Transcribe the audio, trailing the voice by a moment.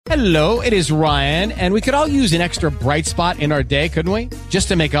Hello, it is Ryan, and we could all use an extra bright spot in our day, couldn't we? Just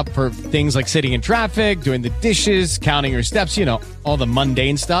to make up for things like sitting in traffic, doing the dishes, counting your steps, you know, all the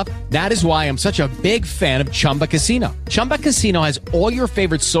mundane stuff. That is why I'm such a big fan of Chumba Casino. Chumba Casino has all your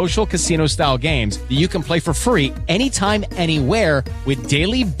favorite social casino-style games that you can play for free anytime, anywhere with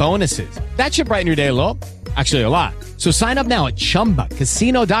daily bonuses. That should brighten your day a little. Actually, a lot. So sign up now at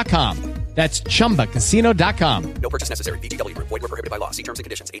ChumbaCasino.com. That's ChumbaCasino.com. No purchase necessary. VGW Group. Void where prohibited by law. See terms and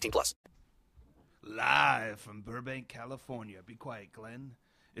conditions. 18+. Live from Burbank, California. Be quiet, Glenn.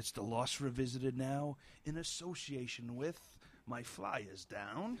 It's the Lost Revisited now in association with My Flyers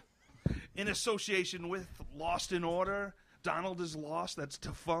Down. In association with Lost in Order. Donald is lost. That's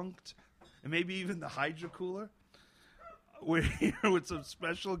defunct. And maybe even the Hydro Cooler. We're here with some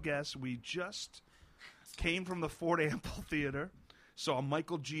special guests. We just came from the Ford Amphitheater. Saw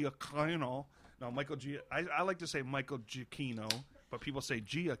Michael Giacchino. No, I like to say Michael Giacchino, but people say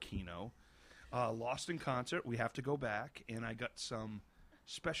Giacchino. Lost in concert. We have to go back, and I got some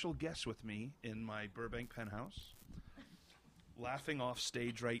special guests with me in my Burbank penthouse. Laughing off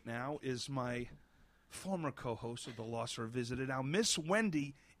stage right now is my former co-host of the Lost Revisited, now Miss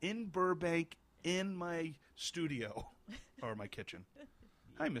Wendy in Burbank in my studio or my kitchen.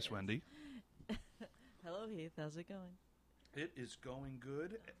 Hi, Miss Wendy. Hello, Heath. How's it going? It is going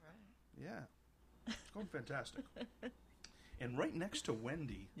good. All right. Yeah. It's going fantastic. And right next to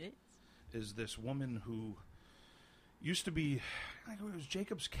Wendy is this woman who used to be, I think it was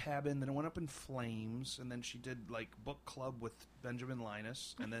Jacob's Cabin, then it went up in flames, and then she did like book club with Benjamin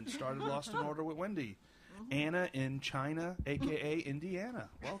Linus, and then started Lost in Order with Wendy. Anna in China, a.k.a. Indiana.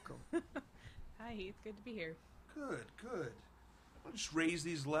 Welcome. Hi, Heath. Good to be here. Good, good. I'll just raise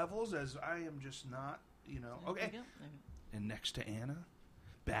these levels as I am just not, you know. Okay. And next to Anna,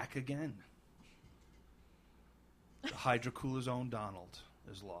 back again. The Hydro Cooler's own Donald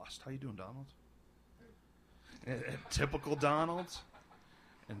is lost. How you doing, Donald? Typical Donald.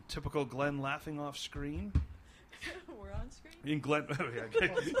 And typical Glenn laughing off screen. We're on screen? In Glenn,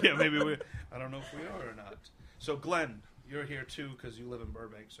 yeah, maybe we. I don't know if we are or not. So Glenn, you're here too because you live in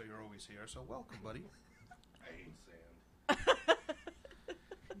Burbank, so you're always here. So welcome, buddy. I hate sand.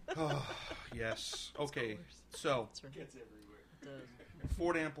 Oh, yes. Okay. So, Gets everywhere.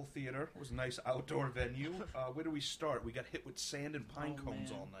 Ford Amphitheater was a nice outdoor venue. Where do we start? We got hit with sand and pine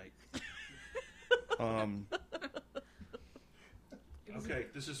cones all night. Okay,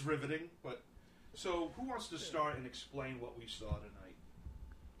 this is riveting. But so, who wants to start and explain what we saw tonight?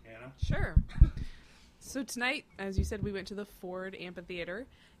 Anna? Sure. So tonight, as you said, we went to the Ford Amphitheater.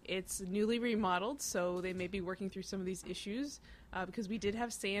 It's newly remodeled, so they may be working through some of these issues because we did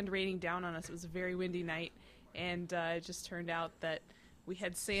have sand raining down on us. It was a very windy night, and it just turned out that we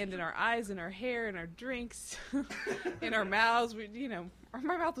had sand in our eyes, in our hair, in our drinks, in our mouths.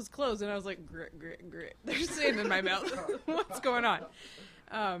 My mouth was closed, and I was like, grit, grit, grit. There's sand in my mouth. What's going on?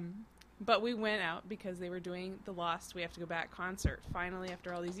 But we went out because they were doing the Lost We Have to Go Back concert. Finally,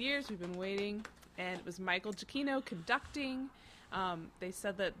 after all these years, we've been waiting, and it was Michael Giacchino conducting. They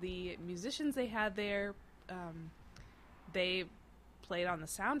said that the musicians they had there, they played on the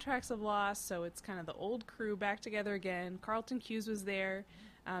soundtracks of Lost, so it's kind of the old crew back together again. Carlton Cuse was there.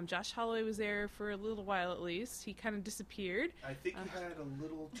 Josh Holloway was there for a little while at least. He kind of disappeared. I think he had a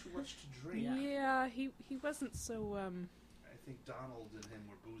little too much to drink. Yeah, he wasn't so... I think Donald and him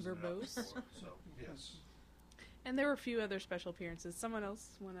were boozing verbose. It up before, so, yes. And there were a few other special appearances. Someone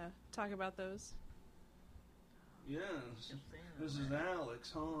else want to talk about those? Yes, this is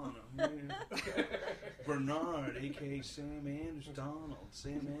Alex Hahn. Bernard, a.k.a. Sam Anderson. Donald.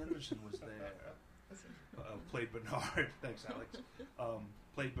 Sam Anderson was there. Played Bernard. Thanks, Alex.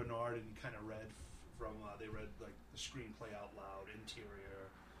 Played Bernard and kind of read from, they read like the screenplay out loud, interior,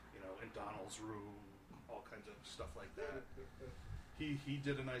 in Donald's room, all kinds of stuff like that. He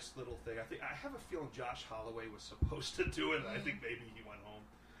did a nice little thing. I have a feeling Josh Holloway was supposed to do it. I think maybe he went home.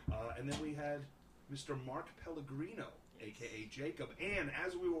 And then we had Mr. Mark Pellegrino, a.k.a. Jacob. And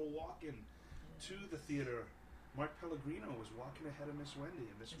as we were walking to the theater, Mark Pellegrino was walking ahead of Miss Wendy,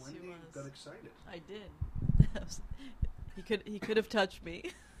 and Miss Wendy got excited. I did. He could have touched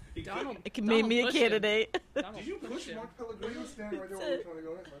me. Donald made me a candidate. Did you push Mark Pellegrino? Stand right there where we're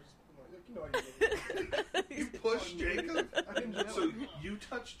trying to go in. You pushed Jacob? So you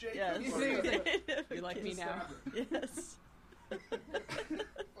touched Jacob? Yes. You're like me now. Yes.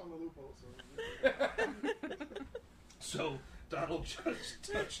 On the loophole, So Donald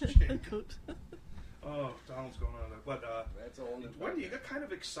just touched Jacob. Oh, Donald's going on. But That's all in the Wendy, you got kind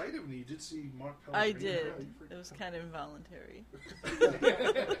of excited when you did see Mark I Pellegrino. did. It was kind of involuntary.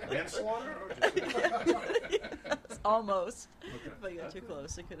 Manslaughter? Or just... Yes, almost. Okay. If I got too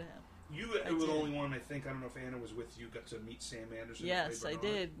close, it could have happened. You I were the did. only one, I think. I don't know if Anna was with you. Got to meet Sam Anderson. Yes, Hey, I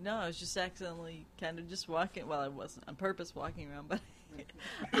Bernard. did. No, I was just accidentally kind of just walking. Well, I wasn't on purpose walking around, but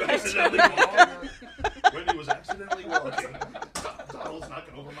You accidentally walking. Wendy was accidentally walking. Donald's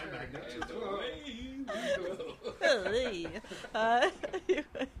knocking over my magnet.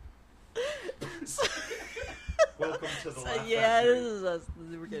 So, Welcome to the Laugh yeah, Factory. this is us.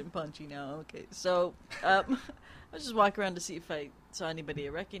 We're getting punchy now. Okay, so I was just walking around to see if I saw anybody I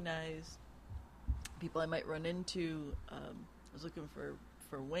recognized, people I might run into. I was looking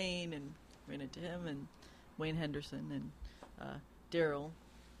for Wayne and ran into him, and Wayne Henderson and Daryl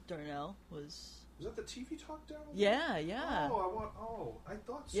Darnell was. Was that the TV Talk down? Yeah, yeah. I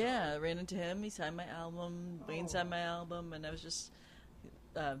thought so. Yeah, I ran into him. He signed my album. Wayne signed my album, and I was just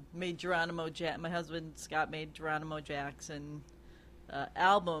made Geronimo my husband Scott made Geronimo Jackson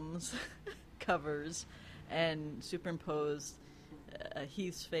albums covers and superimposed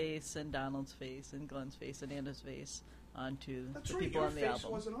Heath's face and Donald's face and Glen's face and Anna's face onto That's the right. people Your on the face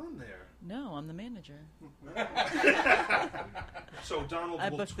album. wasn't on there. No, I'm the manager. So Donald I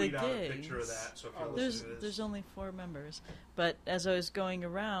will booked tweet the out a picture of gigs. that. So if you're listening to this, There's only 4 members, but as I was going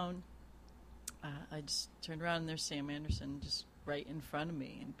around, I just turned around and there's Sam Anderson just right in front of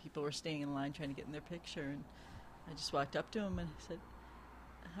me, and people were staying in line trying to get in their picture, and I just walked up to him and I said,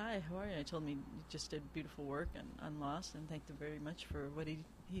 "Hi, how are you?" I told him he just did beautiful work on lOST, and thanked him very much for what he'd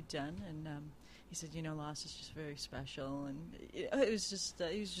done, and he said, lOST is just very special, and it was just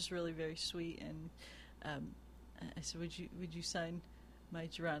he was just really very sweet, and I said, would you sign my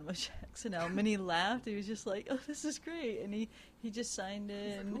Geronimo Jackson album? And he laughed. He was just like, "Oh, this is great," and he just signed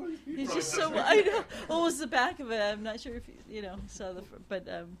it, and he's just so. I know. What was the back of it? I'm not sure if you saw but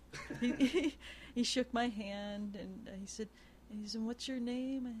he shook my hand, and he said, "What's your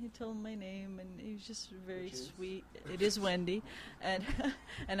name?" And he told him my name, and he was just very sweet. It is Wendy, and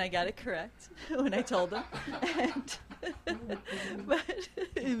and I got it correct when I told him, and but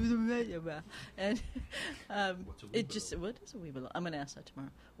it was and it just what is a weebelo? I'm gonna ask that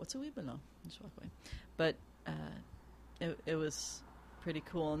tomorrow. What's a weebelo? Just walk away, but it was pretty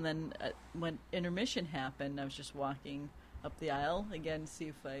cool. And then when intermission happened, I was just walking up the aisle again to see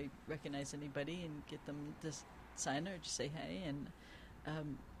if I recognize anybody and get them to sign or just say hey, and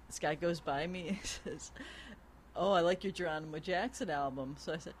this guy goes by me and says, "Oh, I like your Geronimo Jackson album."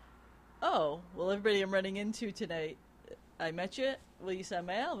 So I said, "Oh, well, everybody I'm running into tonight, I met you. Will you sign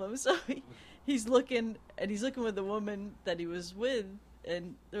my album?" So he's looking with the woman that he was with,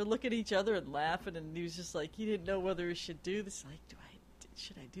 and they're looking at each other and laughing, and he was just like, he didn't know whether he should do this. Like,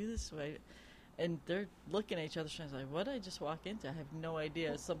 should I do this? And they're looking at each other, and I was like, what did I just walk into? I have no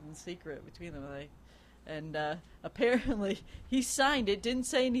idea. It's something secret between them. And apparently he signed it, didn't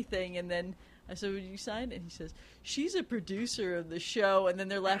say anything, and then I said, "Would you sign it?" And he says, "She's a producer of the show," and then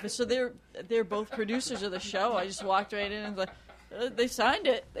they're laughing. So they're both producers of the show. I just walked right in and was like, they signed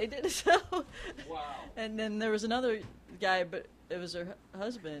it. They did it. So wow. And then there was another guy, but it was her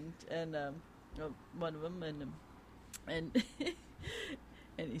husband, and one of them, and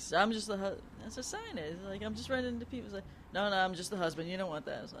and he said, "I'm just the husband." I said, "Sign it." He's like, "I'm just running into people." He's like, No, I'm just the husband. You don't want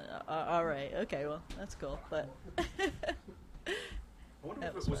that. I was like, all right, okay, well, that's cool. But I wonder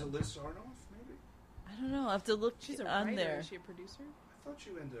if was it Liz Sarnoff, maybe? I don't know. I have to look She's a on writer. there. Is she a producer? I thought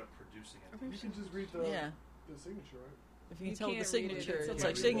you ended up producing it. You can just read the signature, right? If you You can tell the can't read it. signature, It's it's a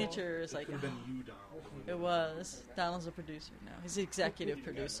like little- signature is It like could have been you, Donald. it was. Donald's a producer now. He's the executive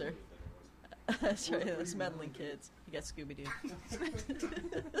producer. That's right. Those meddling kids. You got Scooby Doo.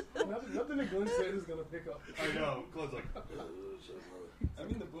 Nothing that Glenn said is gonna pick up. I know. Glenn's like, I'm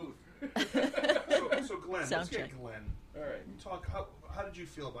in the booth. so Glenn, Sound let's get check. Glenn. All right. You talk. How did you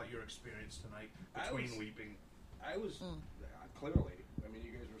feel about your experience tonight between weeping? I was clearly. I mean,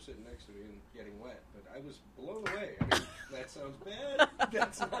 you guys were sitting next to me and getting wet, but I was blown away. I mean, that sounds bad.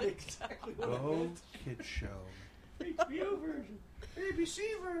 That's not exactly what I meant. Kid Show. HBO version. ABC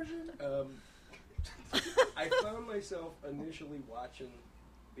version. I found myself initially watching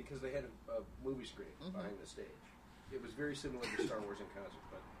because they had a movie screen behind the stage. It was very similar to Star Wars in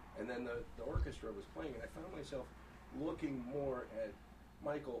concert, and then the orchestra was playing, and I found myself looking more at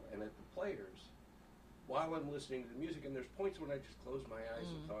Michael and at the players while I'm listening to the music. And there's points when I just closed my eyes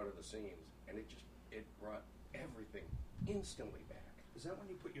and thought of the scenes, and it brought everything instantly back. Is that when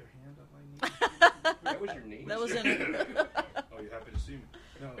you put your hand on my knee? That was your knee. That was in. Oh, you're happy to see me?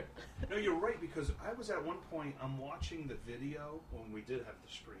 No, you're right, because I was at one point, I'm watching the video when we did have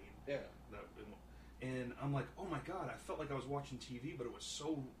the screen. Yeah. and I'm like, oh my god, I felt like I was watching TV, but it was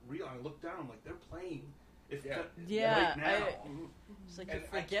so real. I looked down, I'm like, they're playing. Right now. It's like and you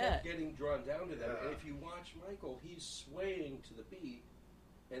I forget. kept getting drawn down to them. Yeah. And if you watch Michael, he's swaying to the beat,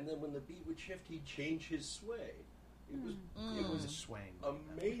 and then when the beat would shift, he'd change his sway. It was swaying.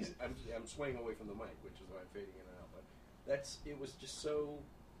 amazing. I'm swaying away from the mic, which is why I'm fading in and out. But it was just so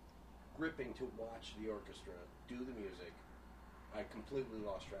gripping to watch the orchestra do the music. I completely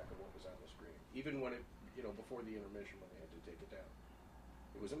lost track of what was on the screen, even when before the intermission when they had to take it down.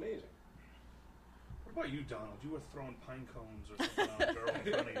 It was amazing. What about you, Donald? You were throwing pine cones or something on a girl in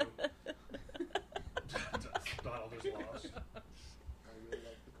front of you. Donald is lost. I really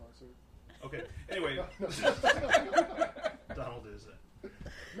liked the concert. Okay. Anyway, Donald is it.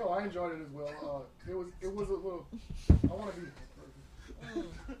 No, I enjoyed it as well. It was a little. I want to be.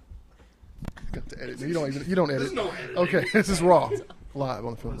 Got to edit. You don't edit. There's no editing. Okay, this is raw, live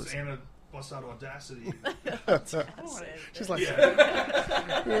on the film. Was Anna bust out Audacity? She's like,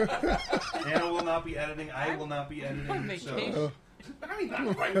 Anna will not be editing. I will not be editing. On So, vacation. I mean,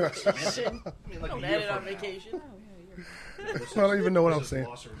 not right this minute. I mean, like Don't a year edit from on now. vacation. I don't even know what I'm This is saying.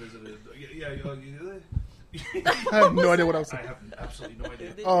 Lost or Visited. Yeah, I have no idea what I was I saying. have absolutely no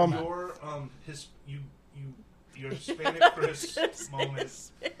idea. Your Your Hispanic Chris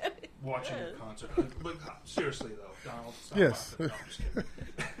moment watching the concert. But seriously though, Donald. Stop Yes. laughing. No, I'm just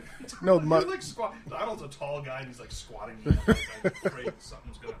kidding. No, He's like Donald's a tall guy and he's like squatting me. I'm afraid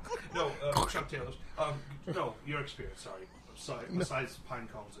something's gonna. No, Chuck Taylor's. No, your experience. Sorry. Besides pine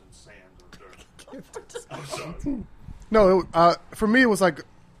cones and sand or dirt. I'm sorry. No, for me it was like,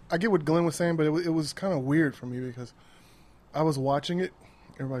 I get what Glenn was saying, but it was kind of weird for me because I was watching it.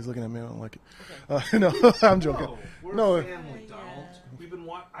 Everybody's looking at me. I don't like it. No, I'm joking. No, we're No. a family, Donald. We've been.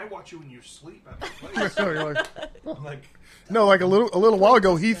 I watch you in your sleep at my place. You're like, I'm like, no, like a little while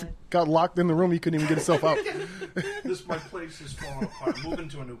ago, Heath got locked in the room. He couldn't even get himself out. my place is falling apart. I'm moving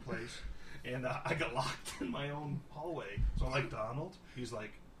to a new place, and I got locked in my own hallway. So I'm like, Donald. He's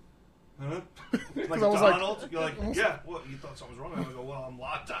like, huh? Like, I was like- Donald? You're like, yeah. What? You thought something was wrong? I go, well, I'm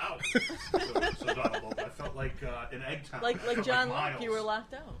locked out. So Donald, I felt like in Eggtown. Like John Locke, Miles. you were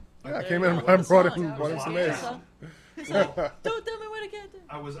locked out. Yeah, I There came you in go. and brought Song. him some Yeah. eggs. Well, Don't tell me what to get.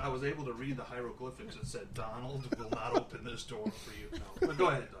 I was able to read the hieroglyphics that said Donald will not open this door for you. No. But go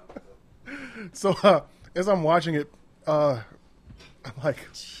ahead, Donald. So as I'm watching it, I'm like,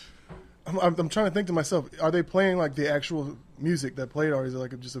 I'm trying to think to myself, are they playing like the actual music that played, or is it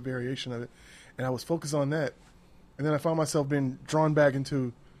like just a variation of it? And I was focused on that, and then I found myself being drawn back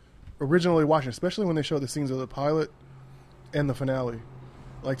into originally watching, especially when they showed the scenes of the pilot and the finale.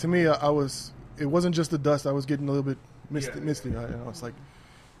 Like to me, it wasn't just the dust. I was getting a little bit misty. I was like,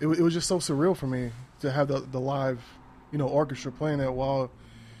 it was just so surreal for me to have the live, orchestra playing that while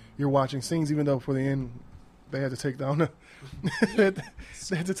you're watching scenes. Even though for the end, they had to take down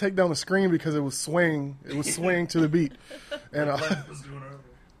the screen because it was swaying. It was swaying to the beat, and Glenn was doing earlier.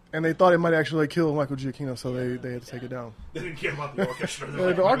 and they thought it might actually kill Michael Giacchino, so they had to take it down. They didn't care about the orchestra.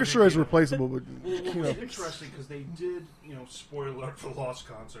 The orchestra is replaceable, but Well, it's interesting because they did, spoiler alert for the Lost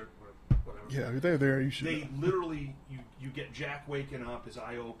concert, whatever. yeah, if they're there, you should. They literally, you get Jack waking up, his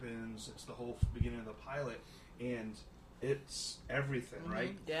eye opens, it's the whole beginning of the pilot, and it's everything,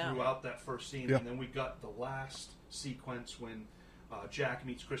 right? Yeah. Throughout that first scene. Yeah. And then we got the last sequence when Jack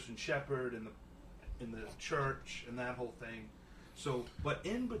meets Christian Shepherd in the church and that whole thing. So, but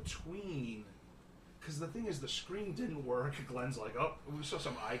in between, because the thing is, the screen didn't work. Glenn's like, oh, we saw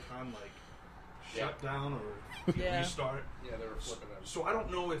some icon like shut down or restart. Yeah, they were flipping out. So I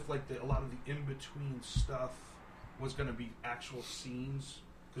don't know if like a lot of the in between stuff was going to be actual scenes,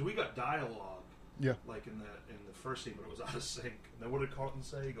 because we got dialogue. Yeah. Like in the first scene, but it was out of sync. And then what did Carlton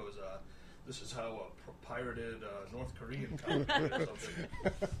say? He goes, "This is how a pirated North Korean comic did or something."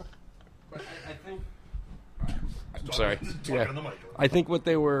 But I think I'm sorry. Talking Yeah. on the mic. I think what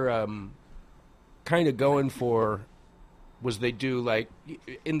they were kind of going for was they do like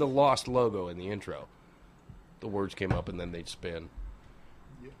in the Lost logo in the intro, the words came up and then they'd spin.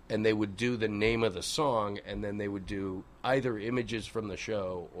 And they would do the name of the song, and then they would do either images from the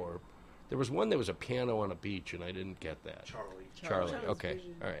show, or there was one that was a piano on a beach, and I didn't get that. Charlie. Okay.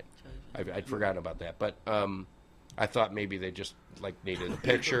 All right. I'd forgotten about that. But I thought maybe they just like needed a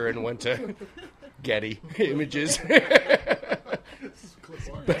picture and went to Getty Images.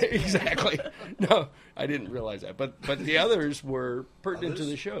 But, exactly. No, I didn't realize that. But the others were pertinent to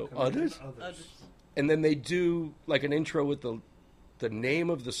the show. Others? And then they do like an intro with the name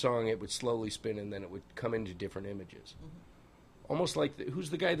of the song. It would slowly spin, and then it would come into different images. Almost like who's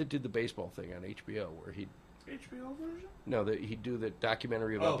the guy that did the baseball thing on HBO, where HBO version? No, he'd do the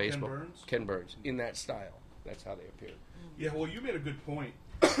documentary about baseball. Ken Burns. In that style. That's how they appeared. Yeah, well, you made a good point.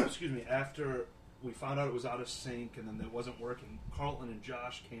 Excuse me. After we found out it was out of sync and then it wasn't working, Carlton and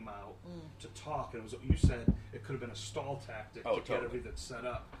Josh came out to talk, and you said it could have been a stall tactic to get everything set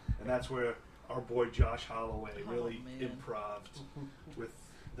up, and that's where our boy Josh Holloway really improv'd with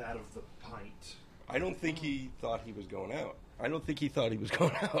that of the pint. I don't think he thought he was going out. I don't think he thought he was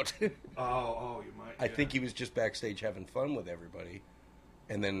going out. You might. I think he was just backstage having fun with everybody,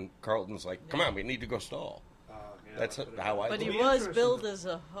 and then Carlton's like, "Come on, we need to go stall." That's how I. But he was billed as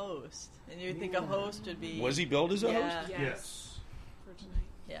a host, and you'd think a host would be. Was he billed as a host? Yes. For tonight.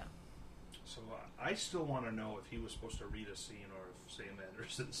 Yeah. So I still want to know if he was supposed to read a scene or if Sam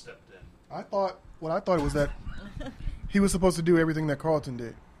Anderson stepped in. I thought it was that he was supposed to do everything that Carlton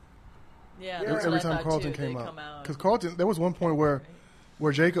did. Yeah. Every time Carlton came out, because Carlton, there was one point where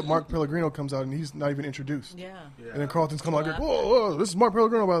Mark Pellegrino comes out and he's not even introduced. Yeah. And then Carlton's come out and whoa, this is Mark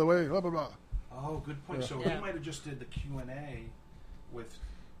Pellegrino, by the way. Blah blah blah. Oh, good point. So he might have just did the Q&A with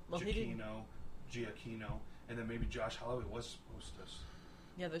Giacchino, and then maybe Josh Holloway was supposed to.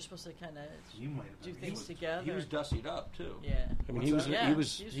 Yeah, they're supposed to kind of do been. things together. He was dussied up too. Yeah. I mean,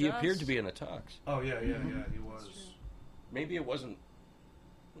 he appeared to be in a tux. Oh yeah, he was. Maybe it wasn't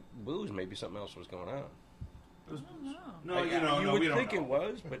booze. Maybe something else was going on. No, you would we don't think know. it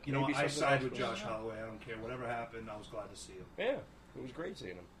was, but maybe I side with else Josh Holloway. I don't care. Whatever happened, I was glad to see him. Yeah, it was great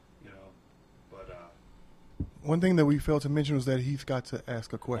seeing him. But one thing that we failed to mention was that Heath got to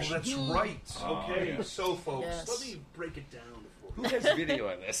ask a question. Oh, that's right. Okay, so folks, let me break it down. Who has video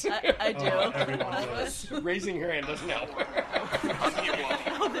of this? I do. Everyone does. Raising your hand doesn't help.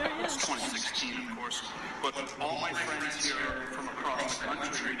 Oh, there he is. 2016, of course. But all my friends here from across the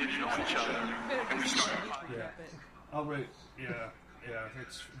country didn't know each other, and we started. I'll rate. Yeah,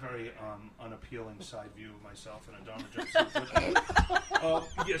 it's very unappealing side view of myself in a Donald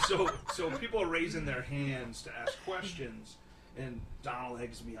jumpsuit. So people are raising their hands to ask questions, and Donald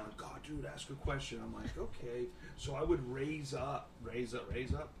eggs me on. God, dude, ask a question. I'm like, okay. So I would raise up.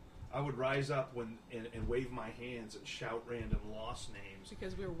 I would rise up and wave my hands and shout random lost names.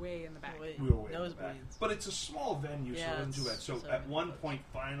 Because we were way in the back. We were way in the back. But it's a small venue, so it wasn't too bad. So at one point,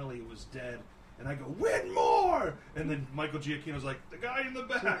 finally, it was dead. And I go, win more! And then Michael Giacchino's like, the guy in the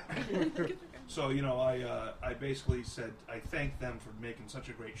back. So, I basically said, I thanked them for making such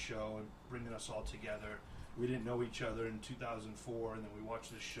a great show and bringing us all together. We didn't know each other in 2004, and then we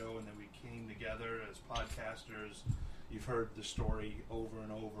watched this show, and then we came together as podcasters. You've heard the story over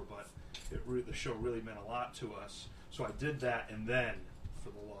and over, but the show really meant a lot to us. So I did that, and then,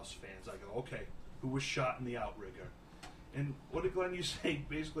 for the Lost fans, I go, okay, who was shot in the outrigger? And what did Glenn you say?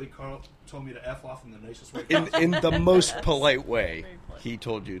 Basically, Carl told me to F off in the nicest way possible. In the most polite way, he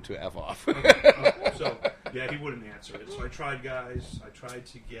told you to F off. So, yeah, he wouldn't answer it. So I tried, guys. I tried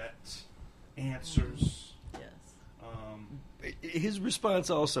to get answers. Yes. His response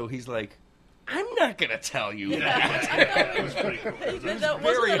also, he's like, I'm not going to tell you that. It was pretty cool. He did It was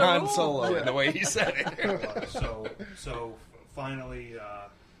very Han Solo in the way he said it. So finally,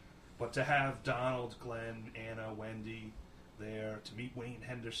 but to have Donald, Glenn, Anna, Wendy there, to meet Wayne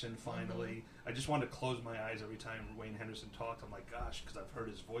Henderson finally. I just wanted to close my eyes every time Wayne Henderson talked. I'm like, gosh, because I've heard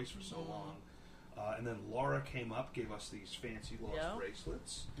his voice for so long. And then Laura came up, gave us these fancy Lost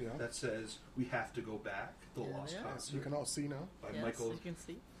bracelets that says, we have to go back, the Lost concert. You can all see now. By Yes, Michael you can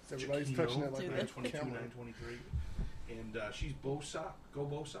see. Everybody's touching it like 922, camera. 923. And she's Go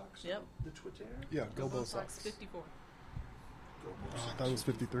Bo Sox? Yep. The Twitter? Yeah, Go Bo Sox Sox. 54. Go Bo Sox. I thought it was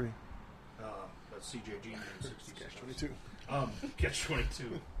 53. That's CJG man 66. Catch 22. Catch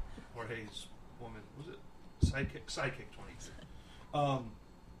 22. Jorge's woman. Was it? Sidekick 22.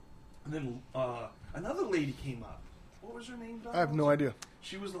 And then another lady came up. What was her name, Donald? I have no idea.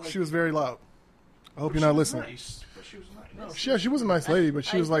 She was like... She was very loud. I hope you're not listening. Nice, but she was nice. No, She was a nice lady, but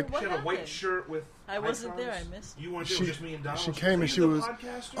she was like... She had a white shirt with... I wasn't there. I missed it. You weren't there. It was just me and Donald. She came and she was...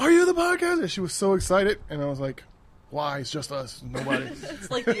 Podcaster? Are you the podcaster? She was so excited. And I was like, why? It's just us. Nobody.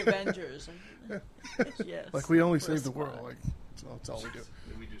 It's like the Avengers. Yes. Like, we only save the world. Like, that's all we do.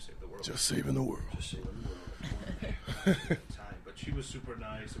 We do save the world. Just saving the world. Just saving the world. Time. But she was super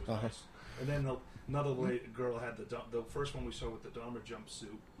nice. It was nice. And then another girl had the first one we saw with the Dahmer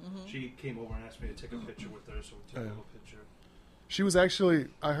jumpsuit. She came over and asked me to take a picture with her, so we took a little picture. She was actually,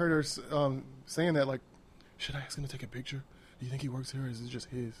 I heard her saying that, like, should I ask him to take a picture? Do you think he works here, or is it just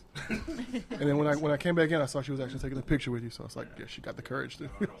his? And then when I came back in, I saw she was actually taking a picture with you, so I was like, yeah, she got the courage to. No,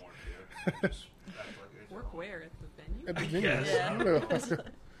 I don't work here. Just act like Work where? At the venue? At the venue. Yes. Yeah. I don't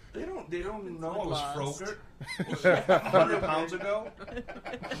know. They don't know I was Lost. Frogurt. 100 pounds ago.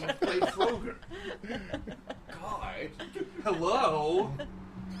 I played Frogurt. God. Hello.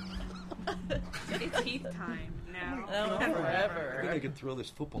 It's Heath time now. Oh, I think forever. I could throw this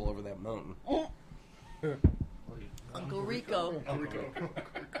football over that mountain. Uncle Rico. Uncle Rico.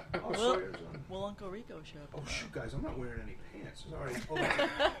 Oh, Will, sorry. will Uncle Rico show up? Oh, shoot, guys, I'm not wearing any pants. Sorry. Hold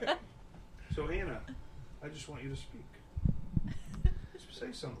on. So, Anna, I just want you to speak.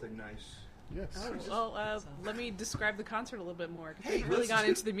 Say something nice. Yes. Oh, well, let me describe the concert a little bit more. 'Cause Hey, they've really let's gone do-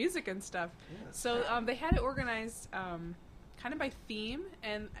 into the music and stuff. Yeah. So they had it organized kind of by theme,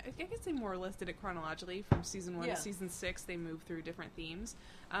 and I guess they more or less did it chronologically. From season 1 Yeah. to season 6, they moved through different themes.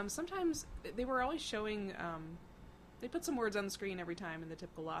 Sometimes they were always showing... they put some words on the screen every time in the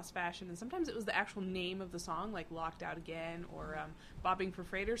typical Lost fashion, and sometimes it was the actual name of the song, like Locked Out Again, or Bobbing for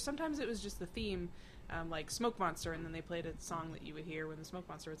Freighters. Sometimes it was just the theme, like Smoke Monster, and then they played a song that you would hear when the Smoke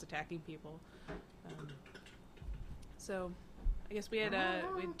Monster was attacking people. So I guess we had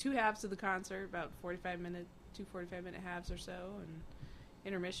 2 halves to the concert, about 2 45-minute halves or so, and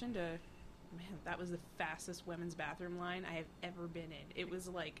intermission to... Man, that was the fastest women's bathroom line I have ever been in. It was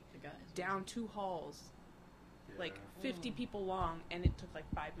like The guys. down 2 halls, like 50 people long, and it took like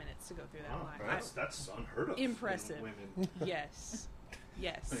 5 minutes to go through that line. That's unheard of. Impressive. in Women. Yes.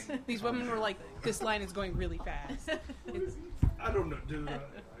 Yes. These women were like, this line is going really fast. It's, I don't know, dude. I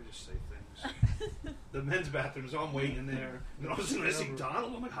just say things. The men's bathroom, so I'm waiting there. And all of a sudden I see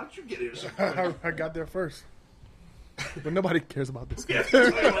Donald. I'm like, how'd you get here so quick? I got there first. But nobody cares about this. Yeah, tell you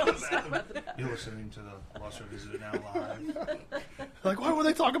about the bathroom. You're listening to the Lost Revisited now live. Like, why would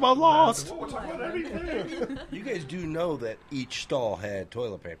they talk about Lost? Well, we're talking about everything. You guys do know that each stall had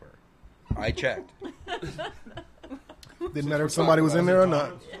toilet paper. I checked. Didn't matter if somebody was in there or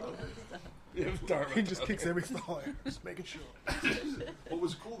not. He He just kicks every stall in, just making sure. What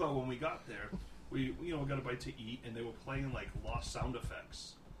was cool though when we got there, we got a bite to eat, and they were playing like Lost sound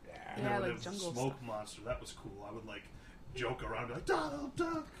effects. And Yeah, there like was jungle Smoke stuff. Monster. That was cool. I would like joke around, be like Donald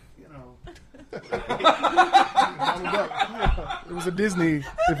Duck, you know. It was a Disney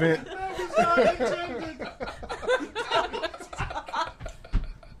event.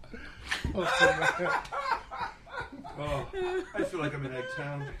 Oh, I feel like I'm in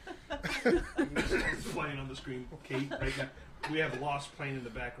Eggtown. It's playing on the screen. Kate, right now. We have Lost playing in the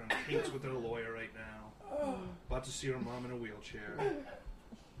background. Kate's with her lawyer right now. About to see her mom in a wheelchair.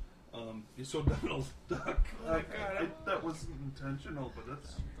 So Donald Duck. That wasn't intentional, but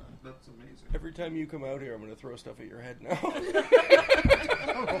that's amazing. Every time you come out here, I'm going to throw stuff at your head now.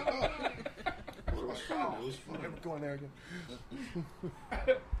 It was fun. It was fun. Never going there again.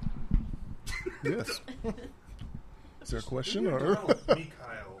 Yes. Is there a question or Me,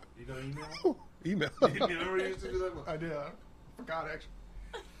 Kyle. You got an email? email? You remember you used to do that? I did. I forgot actually.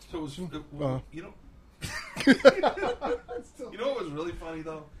 So it was, you know. You know what was really funny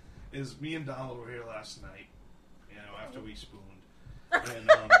though is me and Donald were here last night. You know, after we spooned,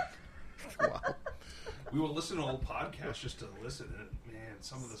 and Wow. we were listening to old podcasts just to listen. And man,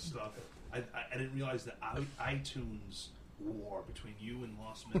 some of the stuff I didn't realize that iTunes war between you and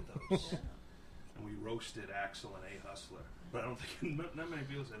Lost Mythos, and we roasted Axel and A Hustler. But I don't think not many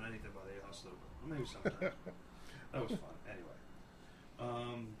people said anything about A Hustler. But maybe sometime. That was fun.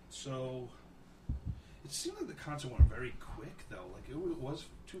 Anyway, so. It seemed like the concert went very quick, though. Like, it was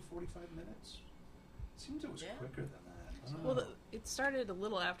 2:45 minutes. It seemed it was quicker than that. I don't know. well, it started a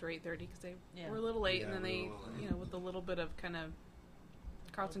little after 8:30 because they were a little late, Yeah, and then we they, were a little late. with a little bit of kind of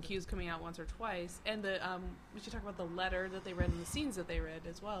Carlton Cuse coming out once or twice, and the we should talk about the letter that they read and the scenes that they read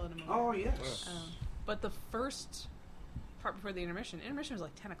as well in a moment. Oh, yes. But the first part before the intermission was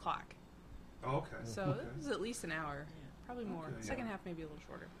like 10 o'clock, Oh, okay. so it was at least an hour, probably more. Okay, Second yeah. half maybe a little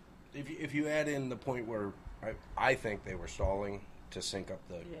shorter. If you add in the point where I think they were stalling to sync up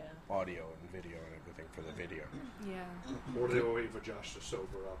the audio and video and everything for the video. Yeah. Or they were waiting for Josh to sober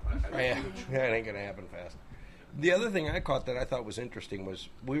up. Yeah, that ain't going to happen fast. The other thing I caught that I thought was interesting was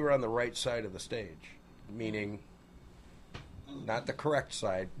we were on the right side of the stage, meaning not the correct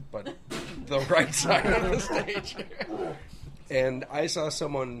side, but the right side of the stage. And I saw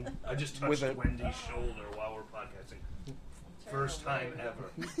someone I just with touched a Wendy's shoulder while we're podcasting. First time ever.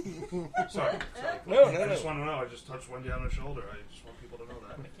 Sorry. No. I just want to know. I just touched Wendy on her shoulder. I just want people to know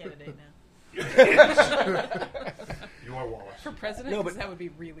that. Candidate now. You are Wallace. For president, No, but 'cause that would be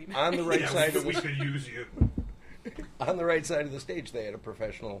really nice. on the right Yeah, side of we the could use you. on the right side of the stage, they had a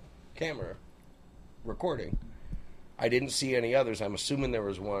professional camera recording. I didn't see any others. I'm assuming there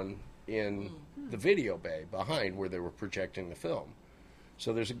was one in the video bay behind where they were projecting the film.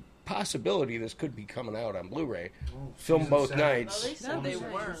 So there's a possibility this could be coming out on Blu-ray. Film both nights. Well, they said they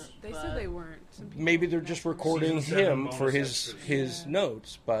weren't. They said they weren't. Some people Maybe they're just recording Season 7 him bonus for extras. his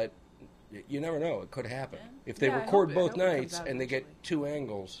notes, but you never know. It could happen. Yeah. If they Yeah, I record hope it- I both hope it comes nights out and they get eventually. 2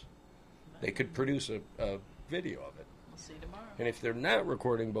 angles, they could produce a video of it. We'll see tomorrow. And if they're not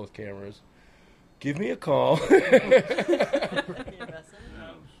recording both cameras, give me a call. You arrested?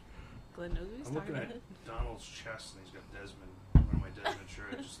 Glenn knows what he's I'm looking talking at about. Donald's chest, and he's got Desmond, wearing my Desmond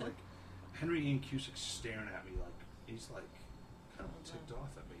shirt. Just like Henry Ian Cusick staring at me, like he's like kind of ticked off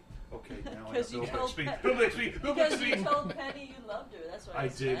at me. Okay, now I have Because you Bill told Bixby. Pe- Bill Bixby. Bill Because Bixby. you told Penny you loved her. That's why I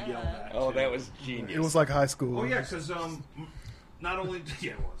did yell that. Oh, too. that was genius. It was like high school. Oh yeah, because not only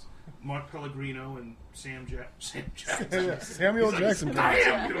it was Mark Pellegrino and Sam Jackson. Yeah, Samuel He's like, Jackson. I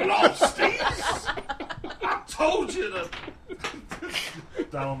am lOST. I told you to.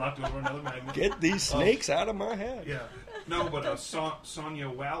 Donald knocked over another magnet. Get these snakes out of my head. Yeah. No, but Sonia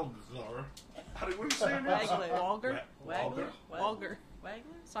Wagler. What are you saying? Wagler. Walger? Wagler. Walger.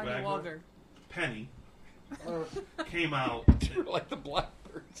 Wagler? Sonia Wagler. Walger. Penny came out. They're like the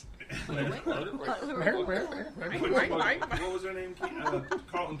blackbirds. What was her name?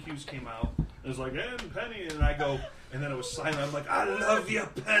 Carlton Cuse came out. It was like, and Penny, and I go, and then it was silent. I'm like, I love you,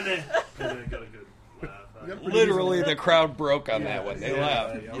 Penny. And then I got a good laugh. Literally, the crowd broke on that one. They Yeah,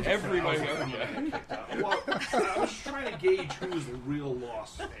 laughed. yeah, I was Everybody. afraid I was kicked out. Well, I was trying to gauge who was the real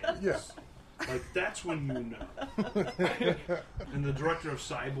lOST fans. Yeah. Like, that's when you know. And the director of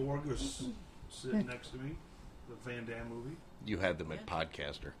Cyborg was sitting next to me, the Van Damme movie. You had them at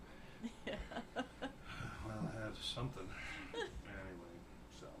Podcaster. Well, I had something. Anyway,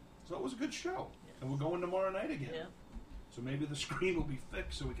 so it was a good show. And we're going tomorrow night again. Yeah. So maybe the screen will be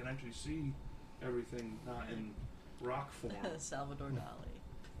fixed so we can actually see everything not in rock form. Salvador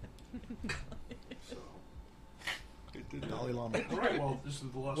Dali. So. Dalai Lama. All right, well, this is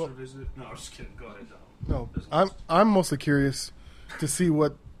the lOST Well- Revisited. No, I'm just kidding. Go ahead, Donald. No, There's I'm lots. mostly curious to see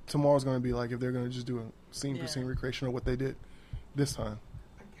what tomorrow's going to be like. If they're going to just do a scene for Yeah. scene recreation of what they did this time.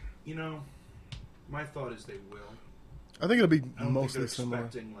 You know, my thought is they will. I think it'll be I don't mostly think they're similar.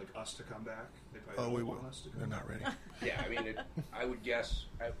 expecting like us to come back. They probably Oh, don't we want will. us to come They're back. not ready. Yeah, I mean, I would guess.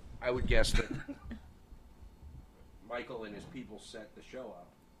 I would guess that Michael and his people set the show up,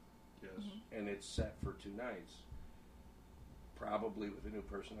 Yes. and it's set for 2 nights. Probably with a new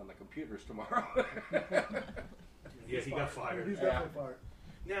person on the computers tomorrow. Yeah, he got fired. He's definitely fired.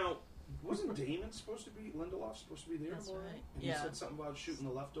 Now, wasn't Damon supposed to be Lindelof supposed to be there? That's tomorrow? right. And Yeah. he said something about shooting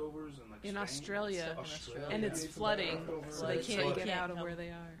the leftovers and like In Spain? Australia. Australia. And it's flooding, so they It's can't flooding. get out of where they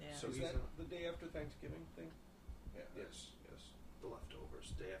are. Yeah. So Is he's that not- the day after Thanksgiving thing? Yeah. Yes, yes. The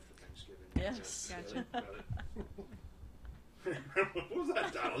leftovers, day after Thanksgiving. Yes. Gotcha. Got it. What was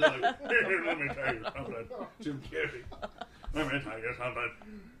that, Donald? You're like, here, let me tell you something. Jim Carrey. Let me tell you something.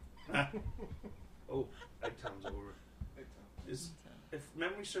 Oh, Eggtown's over. If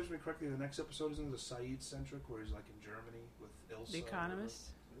memory serves me correctly, the next episode isn't the Saeed centric, where he's like in Germany with Ilsa. The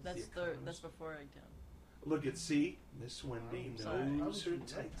Economist? That's The Economist. that's before Eggtown. Look at see, Miss Wendy sorry. knows her I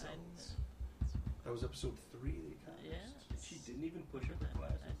titles. That was episode 3 of The Economist. Yeah. She didn't even push up her I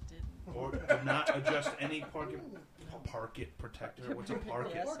glasses. didn't. Or did not adjust any parket protector. What's a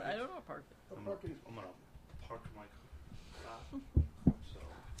parket? Yes, I don't know a park. I'm gonna park my car. So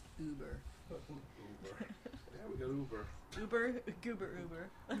Uber. Uber. Yeah, we got Uber. Uber.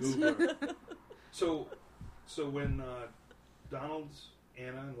 Uber. So when Donald,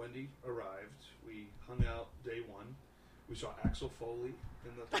 Anna, and Wendy arrived, we hung out day 1. We saw Axel Foley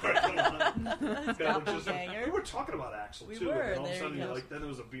in the parking lot. Doppelganger. We were talking about Axel We too, were, and all of a there sudden, he goes. then there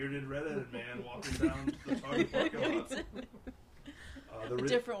was a bearded redheaded man walking down the Target parking lot. A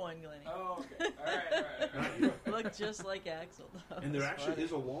different one, Glennie. Oh, okay. All right. Looked just like Axel. Though. And there It's actually funny.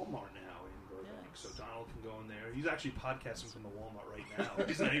 is a Walmart now in Burbank, Yes. so Donald can go in there. He's actually podcasting from the Walmart right now.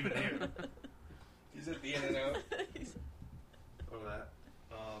 He's not even here. He's at the In-N-Out. Or that.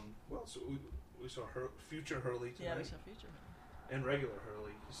 Well, so we saw future Hurley tonight. Yeah, we saw Future. And regular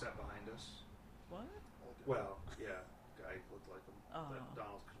Hurley. He sat behind us. What? Well, yeah, guy looked like him. Oh. But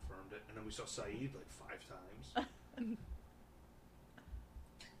Donald confirmed it. And then we saw Saeed like 5 times.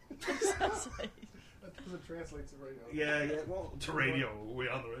 That doesn't translate to radio. Yeah. Well, to radio. We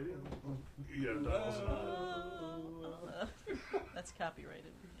on the radio? Yeah, Donald's That's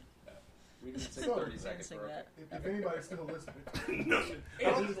copyrighted. We didn't say So- 30 Didn't seconds. sing for that. If anybody's still listening, No, I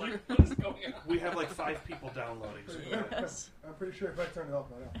was like, what's going on? we have like 5 people downloading. So Yes. I'm pretty sure if I turn it off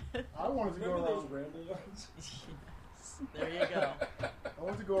by now. I wanted to go Remember those around. ramble ones? Yes. There you go. I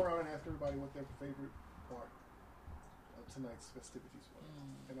wanted to go around and ask everybody what their favorite part of tonight's festivities was.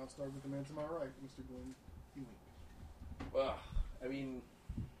 And I'll start with the man to my right, Mr. Glenn Ewing. Well, I mean,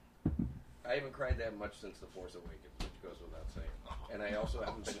 I haven't cried that much since The Force Awakens, which goes without saying. And I also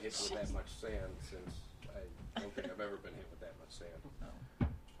haven't been hit with that much sand since I don't think I've ever been hit with that much sand.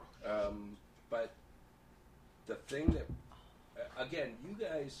 But the thing that, again, you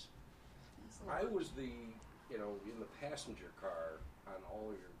guys, I was in the passenger car on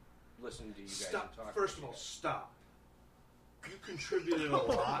all your, listening to you guys Stop. talk. First of all, stop. You contributed a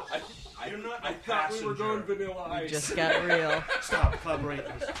lot. You're not I a thought we were passenger. going Vanilla Ice. Just got real. Stop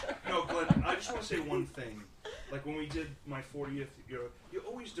collaborating. No, Glenn, I just want to say one thing. Like when we did my 40th year, you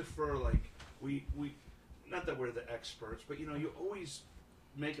always defer, like, we not that we're the experts, but, you always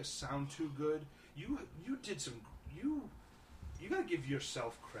make us sound too good. You did some, you got to give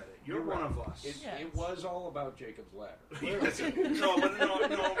yourself credit. You're one of us. It was all about Jacob's Ladder. No, but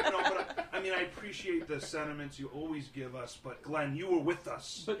I mean, I appreciate the sentiments you always give us, but Glenn, you were with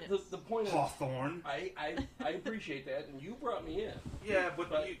us. But the point is, Hawthorne. I appreciate that, and you brought me in. Yeah,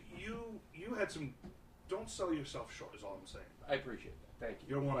 but you had some. Don't sell yourself short. Is all I'm saying. I appreciate that. Thank you.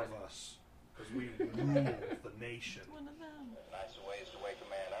 You're one of us because we rule the nation. One of them. Nicer ways to wake a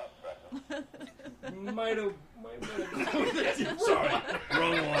man up, Might have. Sorry,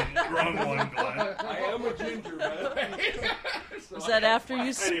 wrong one, Glenn. I am a ginger, by the way. Was that after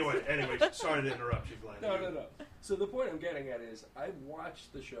you? Anyway, sorry to interrupt you, Glenn. No. So the point I'm getting at is, I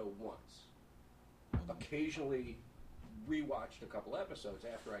watched the show once. Occasionally, rewatched a couple episodes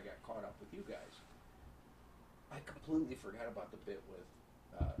after I got caught up with you guys. I completely forgot about the bit with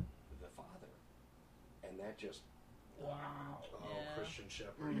the father, and that just wow. Oh, yeah. Christian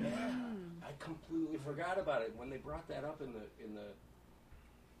Shepherd. Yeah, I completely forgot about it when they brought that up in the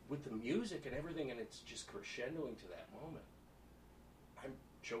with the music and everything, and it's just crescendoing to that moment. I'm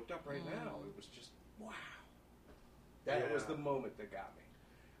choked up right now. It was just wow. That was the moment that got me.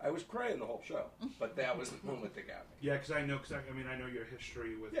 I was crying the whole show, but that was the moment that got me. Yeah, because I know your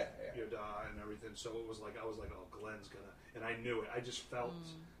history with your dad and everything. So it was like I was like, oh, Glenn's gonna, and I knew it. I just felt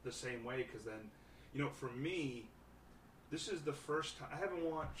the same way because then, for me, this is the first time I haven't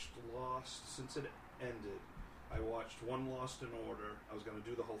watched Lost since it ended. I watched one Lost in Order. I was gonna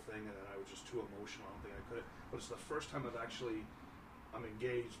do the whole thing, and then I was just too emotional. I don't think I could. But it's the first time I'm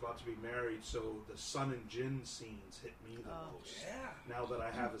engaged, about to be married, so the Sun and Jin scenes hit me the most. Yeah. Now that I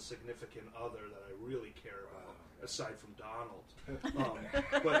have a significant other that I really care about, aside from Donald.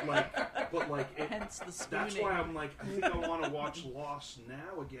 Hence the spooning. That's why I'm like, I think I want to watch Lost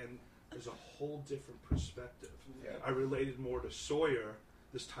now again. There's a whole different perspective. Yeah. I related more to Sawyer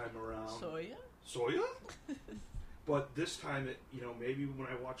this time around. Sawyer? But this time, maybe when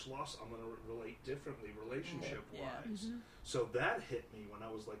I watch Lost, I'm going to relate differently, relationship-wise. Yeah. Mm-hmm. So that hit me when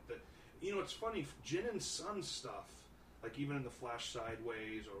I was like, it's funny, Jin and Sun stuff, like even in the Flash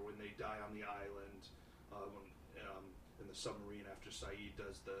Sideways or when they die on the island, in the submarine after Saeed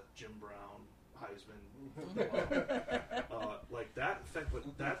does the Jim Brown Heisman, like that effect, but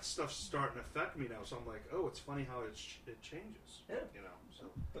that stuff's starting to affect me now. So I'm like, oh, it's funny how it changes. Yeah. So.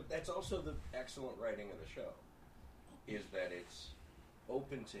 But that's also the excellent writing of the show. Is that it's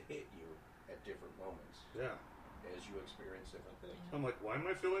open to hit you at different moments. Yeah. As you experience different things. I'm like, why am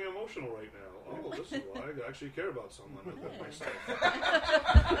I feeling emotional right now? Oh, this is why I actually care about someone other than myself.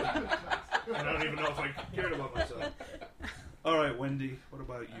 And I don't even know if I cared about myself. All right, Wendy, what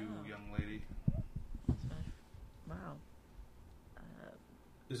about you, young lady? Wow.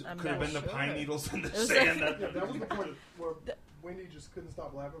 Could have been the pine needles in the sand. That was the point where Wendy just couldn't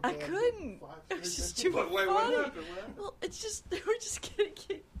stop laughing. I couldn't. It was just too funny. What happened? Well, it's just they were just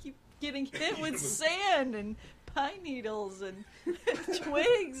keep getting hit with sand and pine needles and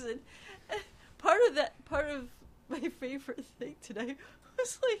twigs, and part of my favorite thing today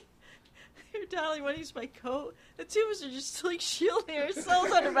was like, here, Dolly, want to use my coat? The two of us are just like shielding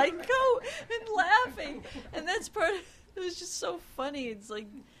ourselves under my coat and laughing, and that's part of it. Was just so funny. It's like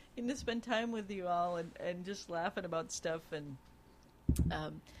getting to spend time with you all and just laughing about stuff. And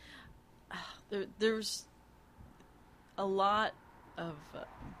there's a lot of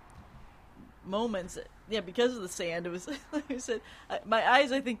moments. Because of the sand. It was like I said, my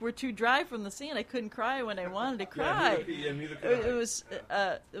eyes, I think, were too dry from the sand. I couldn't cry when I wanted to cry. Neither could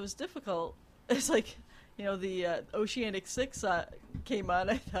I. It was difficult. It's like, the Oceanic 6 came on.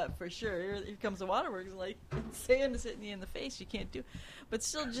 I thought for sure, here comes the waterworks. Like sand is hitting you in the face. You can't do. But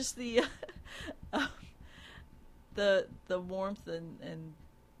still, just the warmth and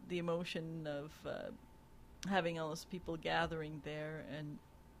the emotion of having all those people gathering there, and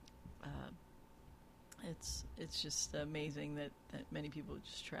it's just amazing that many people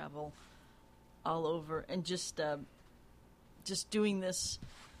just travel all over and just doing this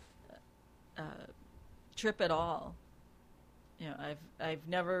trip at all I've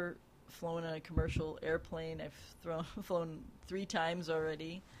never flown on a commercial airplane. I've flown 3 times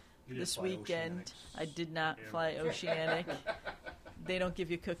already. You didn't This fly weekend, Oceanics. I did not Yeah. fly Oceanic. They don't give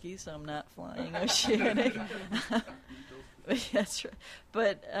you cookies, so I'm not flying Oceanic. That's right.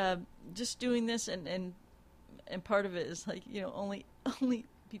 But just doing this, and part of it is like, only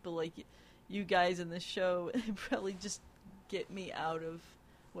people like you guys in this show probably just get me out of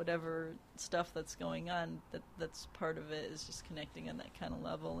whatever stuff that's going on. That's part of it, is just connecting on that kind of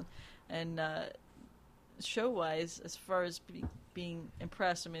level. And show-wise, as far as being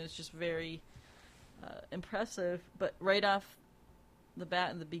impressed, I mean, it's just very impressive. But right off the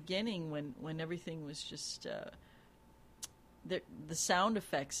bat in the beginning, when everything was just the sound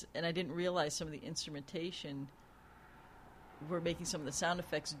effects, and I didn't realize some of the instrumentation were making some of the sound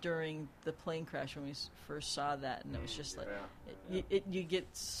effects during the plane crash when we first saw that, and it was just like you get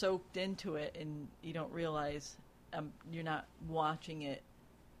soaked into it, and you don't realize you're not watching it,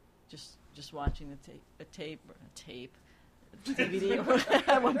 just watching the tape, DVD.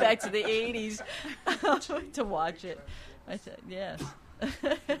 I went back to the 80s to watch it. I said yes.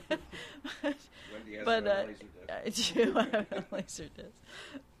 Wendy has But a laser disc. I do have a laser disc.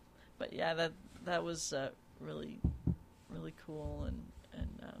 But yeah, that was really cool, and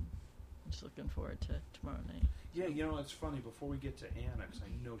I'm just looking forward to tomorrow night. Yeah, it's funny. Before we get to Anna, because I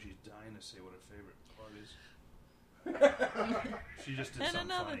know she's dying to say what her favorite part is. She just did And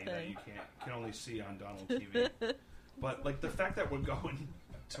something another funny that thing. you can only see on Donald TV. But like the fact that we're going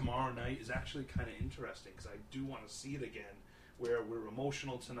tomorrow night is actually kind of interesting, because I do want to see it again, where we're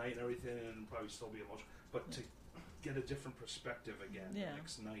emotional tonight and everything, and probably still be emotional, but to get a different perspective again the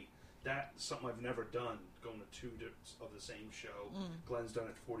next night. That's something I've never done, going to 2 of the same show. Glenn's done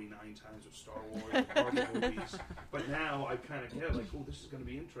it 49 times with Star Wars and Marvel movies. But now I kind of get like, oh, this is going to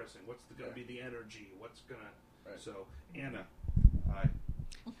be interesting. What's going to be the energy? What's going to... Right. So, Anna, hi.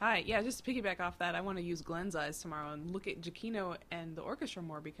 Hi, yeah, just to piggyback off that, I want to use Glenn's eyes tomorrow and look at Giacchino and the orchestra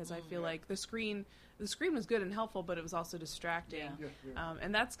more, because I feel like the screen was good and helpful, but it was also distracting. Yeah.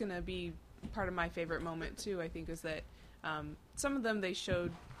 And that's going to be part of my favorite moment, too, I think, is that some of them they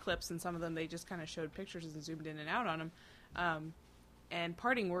showed clips, and some of them they just kind of showed pictures and zoomed in and out on them. And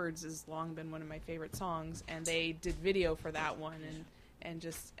Parting Words has long been one of my favorite songs, and they did video for that one, and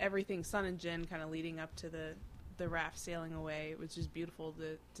just everything, Sun and Jin, kind of leading up to the raft sailing away. It was just beautiful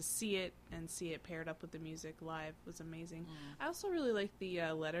to see it, and see it paired up with the music live was amazing. I also really liked the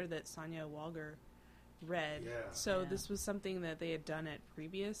letter that Sonia Walger read. Yeah. So this was something that they had done at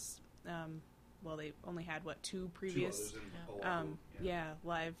previous, well, they only had, 2 previous, 2 others in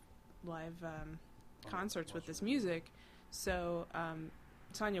live concerts with this music. So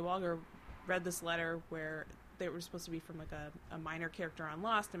Sonia Walger read this letter where they were supposed to be from like a minor character on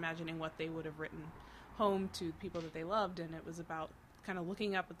Lost, imagining what they would have written home to people that they loved, and it was about kind of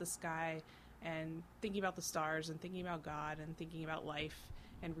looking up at the sky and thinking about the stars and thinking about God and thinking about life,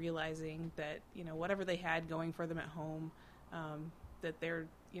 and realizing that whatever they had going for them at home, that they're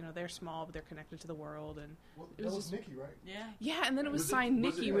small, but they're connected to the world. And it was just Nikki, right? Yeah, and then it was signed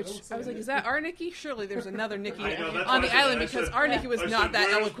Nikki, it? which Was I was like, it is that our Nikki? Surely there's another Nikki I know, that's on what the I said. island, I because said- our Nikki was I not said, that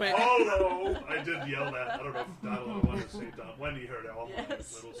 "Where's eloquent." Paulo?" I did yell that. I don't know if Donald wanted to say Donald. Wendy heard it all my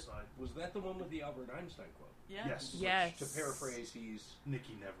Yes. little side. Was that the one with the Albert Einstein quote? Yes. Yes. To paraphrase, he's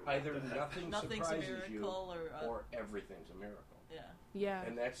Nikki never wrote either that. Nothing's a surprises you, miracle, or everything's a miracle. Yeah.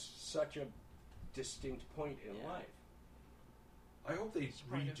 And that's such a distinct point in life. I hope they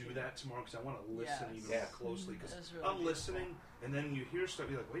part of redo it. that tomorrow, because I want to listen Yes. even more closely. Because That is really I'm beautiful. listening, and then you hear stuff,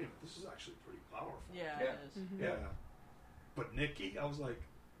 you're like, wait a minute, this is actually pretty powerful. Yeah, Yeah. it is. Yeah. But Nikki, I was like,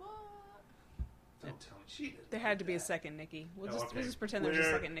 What? don't tell me she did. There had to be a second Nikki. We'll Oh, just pretend there's a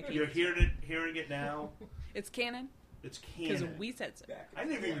second Nikki. You're hearing it now. It's canon It's because canon. we said so. I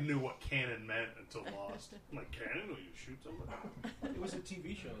never even knew what canon meant until Lost. I'm like, canon? Will you shoot somebody? It was a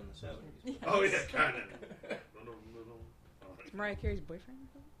TV show in the 70s. Oh, yeah, canon. Mariah Carey's boyfriend?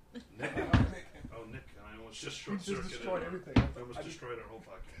 Nick. Oh, Nick. I almost just He short just circuited. destroyed everything. I almost destroyed our whole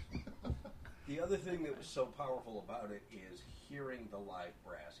podcast. The other thing that was so powerful about it is hearing the live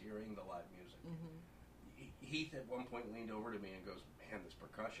brass, hearing the live music. Heath at one point leaned over to me and goes, "Man, this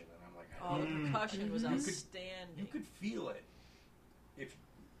percussion," and I'm like, Oh, the percussion was outstanding. You could feel it. If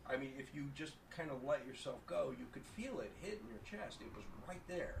you just kind of let yourself go, you could feel it hit in your chest. It was right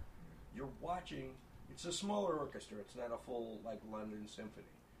there. You're watching. It's a smaller orchestra. It's not a full like London symphony.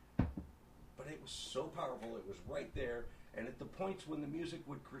 But it was so powerful. It was right there. And at the points when the music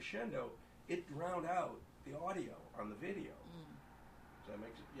would crescendo, it drowned out the audio on the video. Does that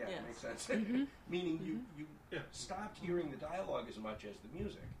make sense? Yeah, Yes. it makes sense. Meaning you stopped hearing the dialogue as much as the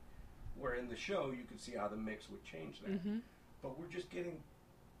music. Where in the show, you could see how the mix would change that. but we're just getting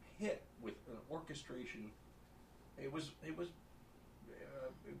hit with an orchestration. It was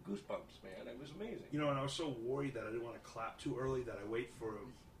goosebumps, man. It was amazing. You know, and I was so worried that I didn't want to clap too early that I wait for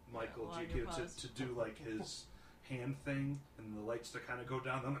Michael Hold on, your Giacchino pause. to do like his hand thing and the lights to kind of go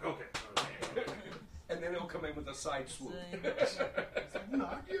down. I'm like, okay. And then he'll come in with a side swoop.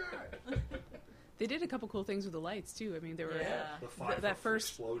 Not yet. They did a couple cool things with the lights too. I mean, there were The five that first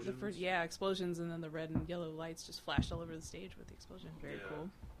explosions. explosions, and then the red and yellow lights just flashed all over the stage with the explosion. Very cool.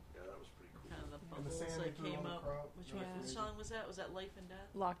 Yeah, that was pretty cool. Kind of the And the bubbles sand that they threw came on the up. crowd. Which Yeah. one? Which song was that? Was that Life and Death?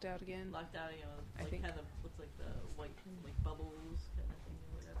 Locked out again. Locked out, you know, I like think. kind of looked like the white, like bubbles kind of thing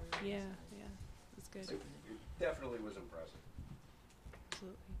or whatever. Yeah, yeah, it's good. It definitely was impressive.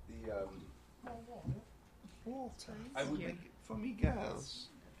 Absolutely. The I would Here. For me, guys.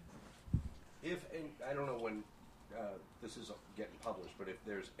 and I don't know when this is getting published, but if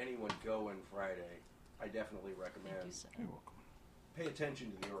there's anyone going Friday, I definitely Thank you, recommend sir. pay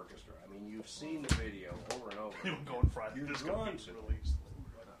attention to the orchestra. I mean, you've seen the video over and over. Anyone going Friday? You're This drawn gonna to be it. released.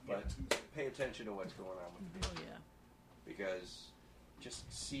 But pay attention to what's going on with the Oh video. yeah. Because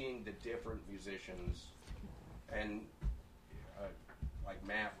just seeing the different musicians, and like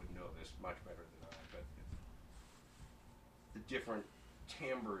Matt would know this much better than I, but the different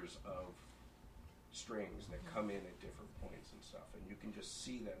timbres of strings that come in at different points and stuff, and you can just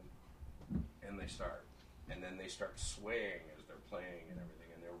see them, and they start, and then they start swaying as they're playing and everything,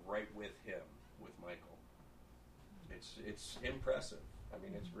 and they're right with him, with Michael. It's impressive. I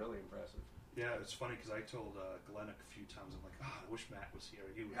mean, it's really impressive. Yeah, it's funny because I told Glenn a few times, I'm like, I wish Matt was here.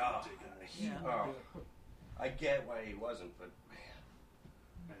 He would Oh, be digging this. Yeah. Oh, I get why he wasn't, but man,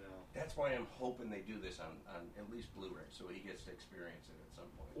 I know. that's why I'm hoping they do this on at least Blu-ray, so he gets to experience it at some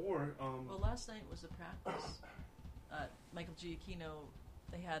point. Or, Well, last night was the practice. Michael Giacchino,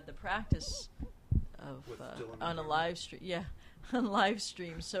 they had the practice of With Dylan on a and live stream. Yeah, on live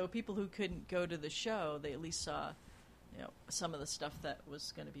stream. So people who couldn't go to the show, they at least saw, some of the stuff that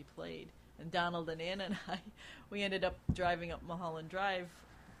was going to be played. And Donald and Anna and I, we ended up driving up Mulholland Drive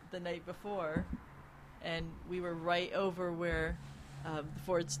the night before, and we were right over where the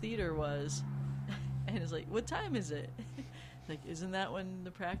Ford's Theater was. And it's like, what time is it? Like, isn't that when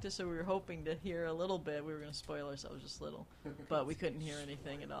the practice? So we were hoping to hear a little bit. We were going to spoil ourselves just a little, but we couldn't hear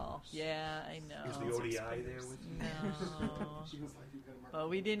anything at all. Yeah, I know. is the ODI there with you? No. She was like, you got a Well,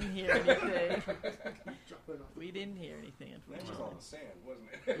 we didn't hear anything. We didn't hear anything, That was unfortunately. all the sand, wasn't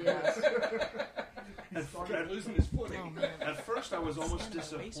it? Yes. Started losing his footing. Oh, man. At first, I was almost Stand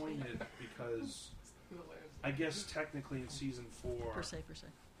by disappointed because I guess technically in season 4, Per se.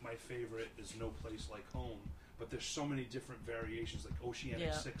 my favorite is No Place Like Home. But there's so many different variations. Like Oceanic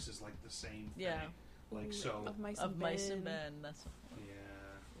Yeah. 6 is like the same thing. Yeah. Like so. Of Mice Of and Mice and Men, Men. That's Yeah.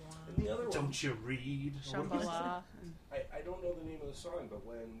 And the other one, Don't you read? Shambhala. I don't know the name of the song, but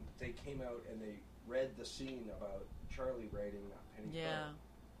when they came out and they read the scene about Charlie writing Penny yeah.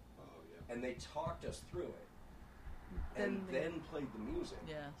 Oh yeah. and they talked us through it, Then and they- then played the music.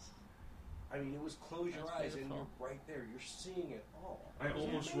 Yes. I mean, it was close your That's eyes and beautiful. you're right there. You're seeing it all. I It was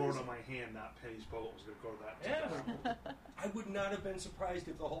almost amazing. wrote on my hand not Penny's Boat was going to go to that. Yeah. I would not have been surprised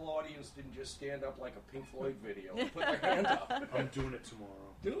if the whole audience didn't just stand up like a Pink Floyd video and put their hand up. I'm doing it tomorrow.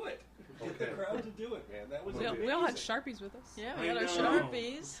 Do it. Get the Okay. crowd to do it, man. That was We all amazing. had Sharpies with us. Yeah, I we got our know.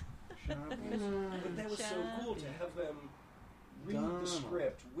 Sharpies. But that was so cool to have them read Donald. the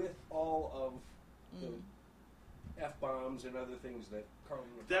script with all of the F-bombs and other things that Carlton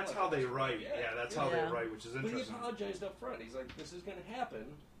That's how they apologized for. write. Yeah, that's how Yeah. they write, which is But he interesting. apologized up front. He's like, this is going to happen.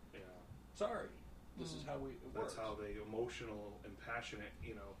 Yeah. Sorry. This is how it works. That's how they emotional and passionate.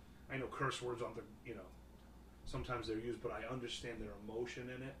 I know curse words on the. Sometimes they're used, but I understand their emotion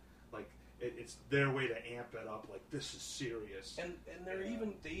in it. Like it's their way to amp it up. Like this is serious. And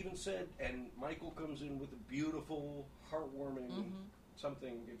they even said, and Michael comes in with a beautiful, heartwarming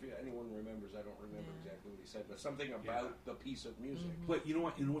something. If anyone remembers, I don't remember exactly what he said, but something about the piece of music. But you know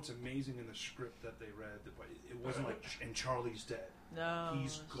what? You know what's amazing in the script that they read? It wasn't like, and Charlie's dead. No.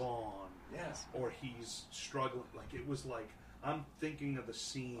 He's gone. Yes. Or he's struggling. Like it was like I'm thinking of the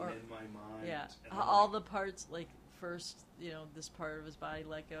scene Or- in my mind. Yeah. and I'm All like, the parts, like, first, this part of his body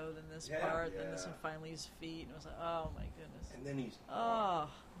let go, then this Yeah. part, then this, Yeah. and finally his feet. And it was like, oh my goodness. And then he's Oh.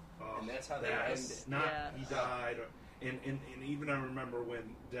 oh, and that's how they that's end it. Not Yeah. he died. And even I remember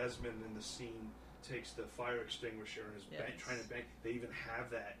when Desmond in the scene takes the fire extinguisher and is trying to bang. They even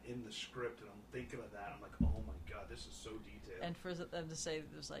have that in the script, and I'm thinking of that. I'm like, oh my god, this is so detailed. And for them to say,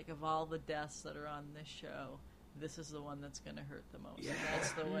 there's like, of all the deaths that are on this show, this is the one that's going to hurt the most. Yeah. And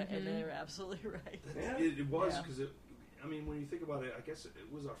that's the way, and they're absolutely right. Yeah. It was Yeah. because when you think about it, I guess it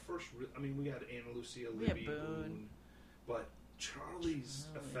was our first. We had Anna Lucia, We had Libby, Boone. But Charlie's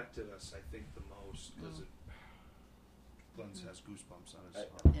affected us, I think, the most because Glenn has goosebumps on his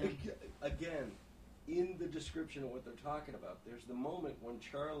arm. Again, in the description of what they're talking about, there's the moment when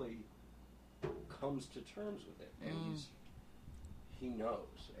Charlie comes to terms with it, and he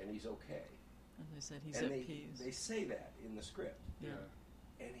knows, and he's okay. And they said he's and at peace. They say that in the script. Yeah.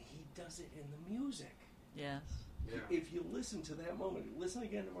 And he does it in the music. Yes. Yeah. If you listen to that moment, listen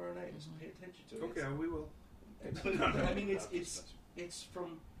again tomorrow night. Just pay attention to it. Okay, we will. I mean, it's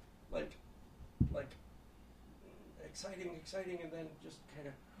from like exciting, and then just kind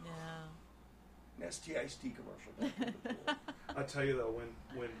of an STIST commercial. I'll tell you though,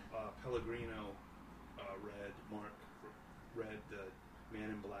 when Pellegrino read the Man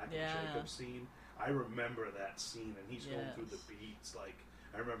in Black and Jacob scene, I remember that scene, and he's going through the beats. Like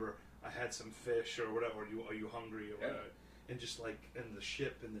I remember, I had some fish or whatever. Are you hungry or whatever? And just like in the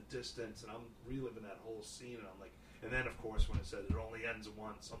ship in the distance, and I'm reliving that whole scene, and I'm like, and then of course when it said it only ends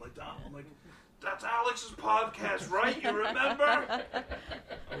once, I'm like, I'm like, that's Alex's podcast, right? You remember?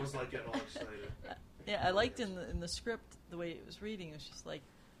 I was like getting all excited. Yeah, I liked in the script the way it was reading. It was just like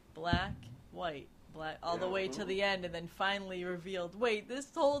black, white, black, all the way to the end, and then finally revealed. Wait, this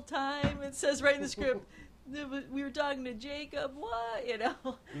whole time it says right in the script. We were talking to Jacob. What, you know?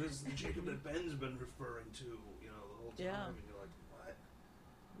 And this is the Jacob that Ben's been referring to, you know, the whole time, and you're like, what?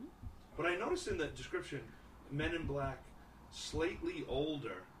 But I noticed in the description, Men in Black, slightly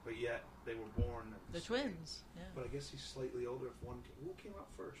older, but yet they were born. The twins. Yeah. But I guess he's slightly older. If one, who came out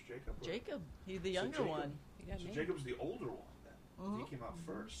first, Jacob? Or? Jacob. He's the younger one. So Jacob's the older one then. He came out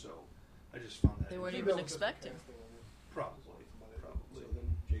first, so I just found that. They weren't even expecting. Probably. So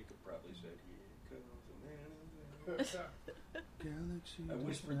then Jacob probably said, "Here comes a man in black." I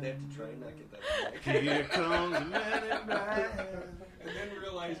whispered that to try and not get that. Here comes a man in black. And then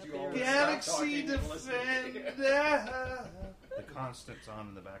realized you all Galaxy Defender. The Constant's on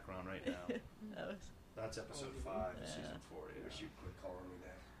in the background right now. That's episode 5 of season 4. Yeah. Wish you'd quit calling me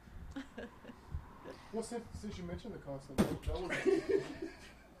that. Well, since you mentioned the Constant, that was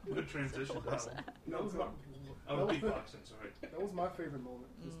Good transition. that was my beatboxing. Sorry. That was my favorite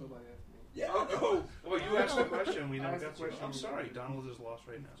moment. Just nobody asked me. Yeah. Oh, well, you asked the question. We never asked got the question. I'm sorry. Donald is lost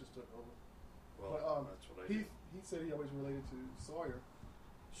right now. Just took over. Well, But, that's what I did. He said he always related to Sawyer.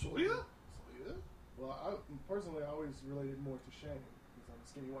 Sawyer? Well, personally, I always related more to Shane because I'm a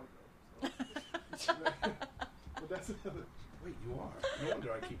skinny white guy. So. But that's another. Wait, you are. No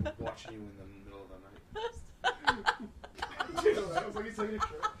wonder I keep watching you in the middle of the night. That was like he said he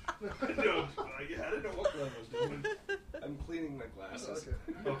No, I didn't know what Glenn was doing. I'm cleaning my glasses.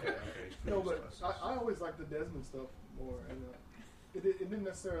 Okay. No, but I always liked the Desmond stuff more, and it didn't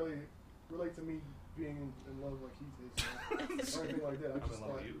necessarily relate to me being in love like Heath is or anything like that.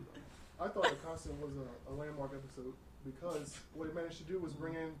 I thought The Constant was a landmark episode because what it managed to do was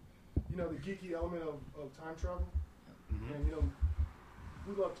bring in, the geeky element of time travel, and we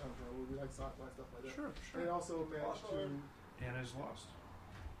love time travel. We like sci-fi stuff like that. Sure. And it also managed to. Anna's lost.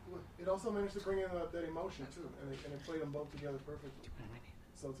 It also managed to bring in that emotion too, and it played them both together perfectly.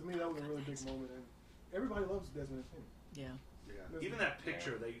 So to me, that was a really big moment, and everybody loves Desmond and Penny. Yeah. Even that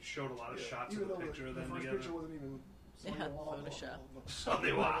picture, they showed a lot of shots of the picture of them the first together. picture wasn't even. Photoshop.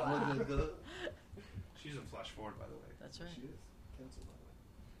 Sunday Wow. She's in Flash Forward, by the way. That's right. She is. Cancelled,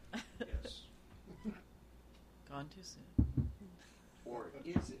 by the way. Yes. Gone too soon. Or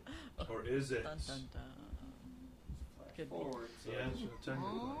is it? Or is it? Dun, dun, dun. Could be. Forward. So Yes,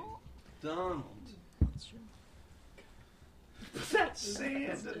 technically. Donald. That's true. That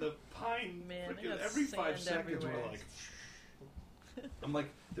sand and the pine. Man, freaking I got every 5 sand seconds everywhere. we're like. I'm like,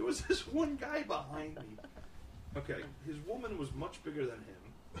 there was this one guy behind me. Okay, his woman was much bigger than him.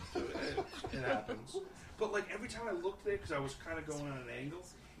 So it happens. But like every time I looked there, because I was kind of going on an angle,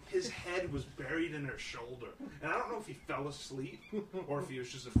 his head was buried in her shoulder. And I don't know if he fell asleep or if he was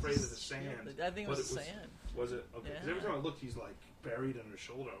just afraid of the sand. I think it was the sand. Was it? Okay. Because Yeah. every time I looked, he's like buried in her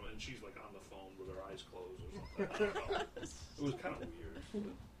shoulder, and she's like on the phone with her eyes closed or something. I don't know. It was kind of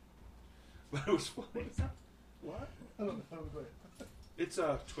weird. But it was funny. What? I don't know. Go ahead. It's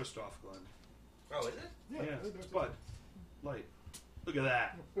a twist off, Glenn. Oh, is it? Yeah. But, like, look at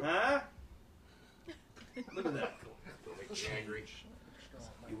that. Huh? Look at that. Makes me angry.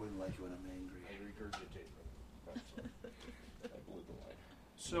 You wouldn't like it when I'm angry. I regurgitate them. I blew the line.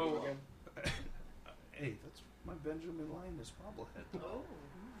 So, hey, that's my Benjamin Linus bobblehead. Oh.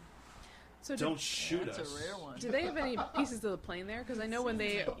 So Don't shoot That's us. a rare one. do they have any pieces of the plane there? Because I know when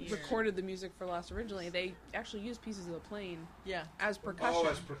they recorded the music for Lost originally, they actually used pieces of the plane Yeah. as percussion. Oh,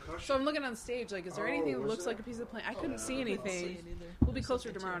 as percussion. So I'm looking on the stage, like, is there anything that was looks there? like a piece of the plane? I couldn't see I couldn't anything. see it either. We'll be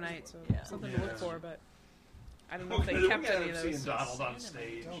closer tomorrow night, so Yeah. something to look Yeah. for. But I don't know if they We kept gotta any of see those. Donald on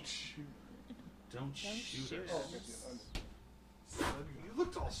stage. Don't shoot. Don't shoot shoot us. You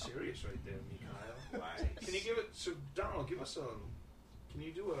looked all serious right there, Mikhail. Why? Can you give it? So Donald, give us a. Can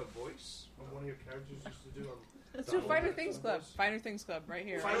you do a voice of one of your characters just to do? Let's do Finer Things Club. Finer Things Club, right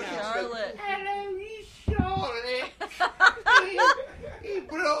here. Finer Right Things now. Charlotte. Hello, Charlotte. He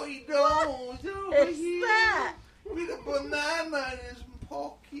brought his nose over It's here that. with a banana in his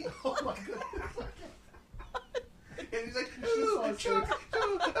pocket. Oh my god. And he's like, oh,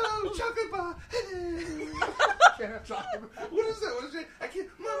 chocolate bar. Can't have chocolate. What is that? What is it? I can't.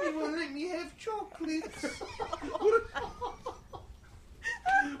 Mommy won't let me have chocolates.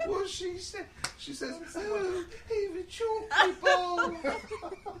 Well, she said. She says, oh, have a chocolate bar.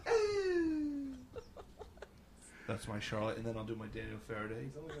 That's my Charlotte, and then I'll do my Daniel Faraday.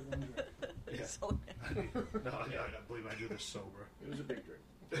 Yeah. No, I believe I do this sober. It was a big drink.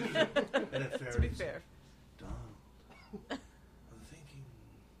 And then Faraday. To be fair. Donald, I'm thinking,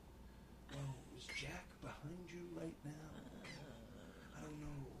 well, is Jack behind you right now? I don't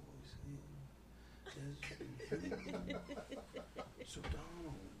know. So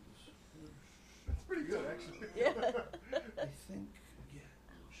Donald. That's pretty good, actually. Yeah. I think, yeah,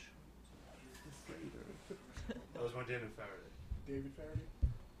 the freighter. That was my David Faraday. David Faraday.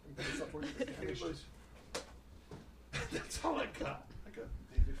 Let me put this up for you. That's all I got.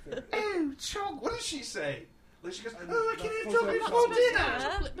 David Faraday. Oh, chocolate. What does she say? Like she goes, I'm oh, I not can't have supposed to chocolate have before chocolate. dinner.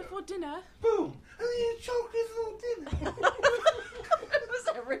 Chocolate before dinner. Boom. I need chocolate before dinner. Was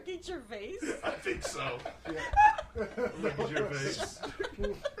that Ricky Gervais? I think so. Look at your face. I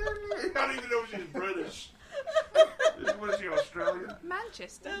don't even know if she's British. What is she, Australian?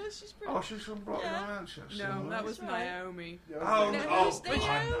 Manchester. No, she's pretty. Oh, she's from Manchester. No, that was That's right. Naomi. Oh, No, oh, who's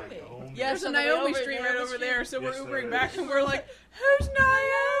Naomi? Naomi. Yes, There's a on the way Naomi over stream down right the over street. there, so Yes, we're there Ubering is. back and we're like, who's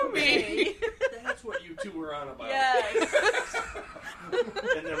Naomi? That's what you two were on about. Yes.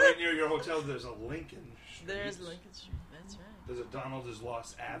 And then right near your hotel, there's a Lincoln Street. There's Lincoln Street. That's right. There's a Donald is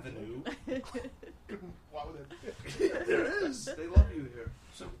Lost Avenue. Why would that There is. They love you here.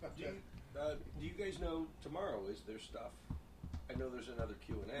 So, do you guys know tomorrow is there stuff? I know there's another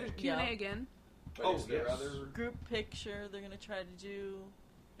Q&A. Q&A Yeah. again. But is there yes. other... Group picture they're going to try to do,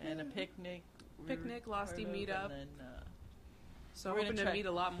 and a picnic. Picnic, Losty meetup. And then, So we're hoping gonna to try- meet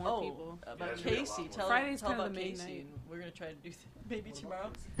a lot more people. Yeah, about there's gonna be a lot Casey. more. Tell Friday's tell kind of about the main Casey. night. And we're going to try to do maybe tomorrow.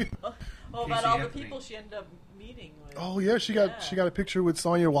 Oh, about Casey all the Anthony. people she ended up meeting with. Oh yeah, she got a picture with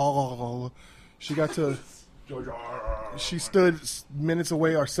Sonya Wall. She got to. George She stood minutes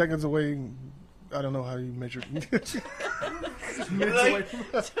away or seconds away. I don't know how you measure. minutes away from,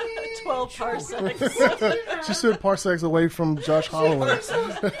 12 parsecs. she stood parsecs away from Josh Holloway.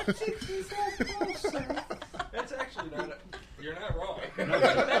 That's actually not... You're not wrong.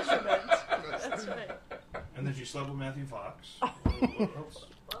 That's right. And then she slept with Matthew Fox.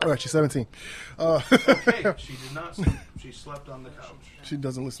 All right, she's 17. Okay, she did not sleep. She slept on the couch. She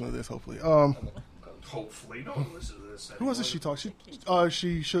doesn't listen to this, hopefully. Hopefully. No one listens to this. Who was it she talked?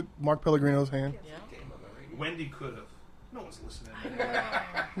 She shook Mark Pellegrino's hand. Yeah. Wendy could have. No one's listening.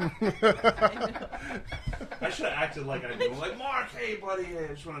 I should have acted like I knew. Like, Mark, hey, buddy, I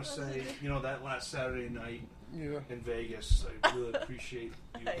just want to say, that last Saturday night in Vegas, I really appreciate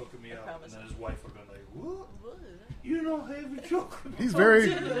you hooking me up. And then his wife would have been like, what? You don't have a chocolate. He's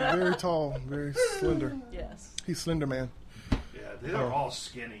very, very tall, very slender. Yes. He's Slender Man. Yeah, they're all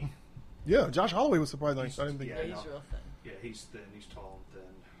skinny. Yeah, Josh Holloway was surprised. I didn't think. Yeah, he's real thin. Yeah, he's thin. He's tall and thin.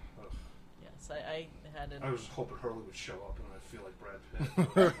 Ugh. Yes, I had it. I was hoping Hurley would show up and I'd feel like Brad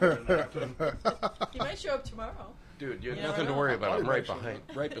Pitt. He might show up tomorrow. Dude, you have You nothing never to worry know. about. I'm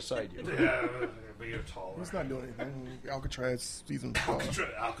right beside you. Yeah, but you're taller. He's not doing anything. Alcatraz season 4.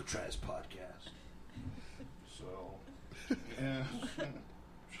 Alcatraz podcast. So, yeah.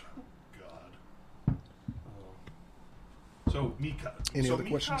 God. So, Mika. Any so other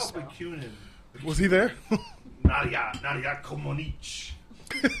questions? McCunin. Was he there? Nadia Comaneci.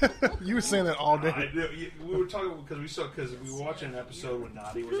 You were saying that all day. We were talking because we were watching an episode when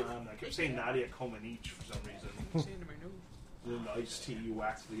Nadia was on. And I kept saying Nadia Comaneci for some reason. Then the iced tea, you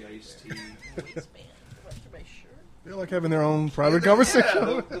wax the iced tea. They're like having their own private conversation.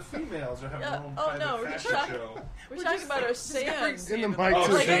 Yeah, the females are having their own private fashion show. We're talking about our sand. In the mic, Oh,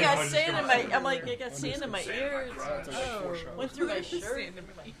 too. Like I got sand. sand in my. I'm like I got sand in my ears. Oh. Went through my shirt. Sand in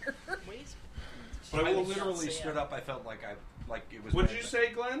my ear. But I Will literally not stood say up. I felt like it was. What Mad did you Max. say,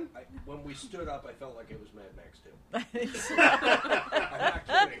 Glenn? When we stood up, I felt like it was Mad Max too. I'm not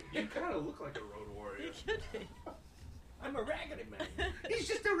kidding. You kind of look like a road warrior. I'm a raggedy man. He's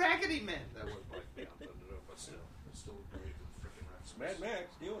just a raggedy man. That was like, yeah, but still, it's still great. Freaking Mad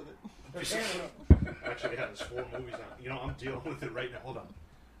Max, deal with it. Actually, yeah, there's 4 movies out. You know, I'm dealing with it right now. Hold on.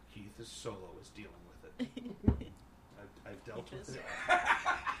 Heath Solo is dealing with it. I've dealt with it.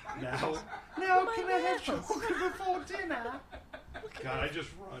 Now can I have chocolate before dinner? God, I just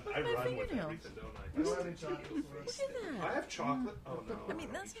run. I run with everything, don't I? Look at that. I have chocolate. Oh no. I mean,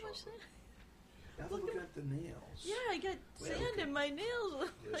 that's how much. Now look at the nails. Yeah, I got sand in my nails.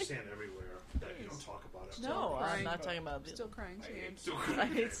 There's sand everywhere. You don't talk about it. No, I'm not talking about it. Still crying sand. I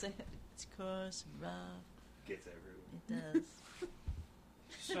hate sand. It's coarse and rough. Gets everywhere. It does.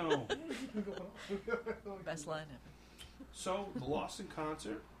 So, Best line ever. So the Lost in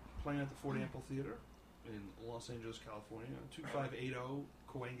concert playing at the Ford Amphitheater in Los Angeles, California, 2580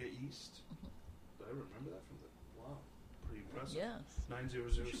 Cahuenga East. I remember that from the pretty impressive. Yes.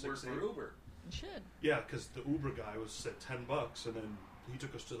 90068. Uber. You should. Yeah, because the Uber guy was at $10, and then he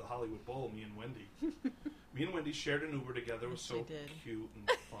took us to the Hollywood Bowl. Me and Wendy. Me and Wendy shared an Uber together. It was so cute and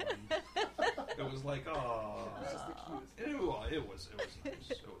fun. It was like, oh, it was nice.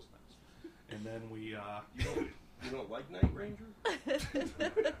 It was nice. And then we. You don't like Night Ranger?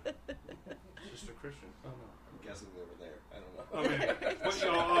 Sister Christian? Oh no. I'm guessing they were there. I don't know. Okay.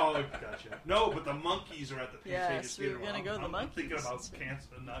 Gotcha. No, but the Monkeys are at the Patriots Theater. We're gonna go to the Monkeys. I'm thinking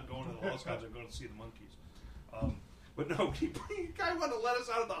about not going to the Lost concert. I'm going to see the Monkeys. But no, the guy wanted to let us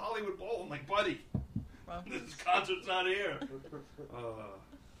out of the Hollywood Bowl. I'm like, buddy, this concert's not here.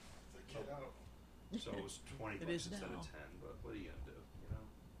 So it was $20 instead of $10. But what are you gonna do?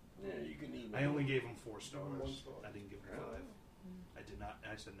 Yeah, you can eat. I only gave him 4 stars. I didn't give him 5. I did not.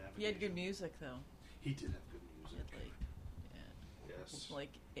 I said navigation. He had good music, though. He did have good music. Yes.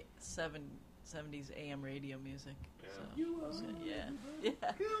 Like 70s AM radio music. Yeah. So, yeah.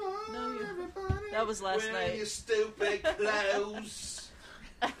 No, that was last night. Wear your stupid clothes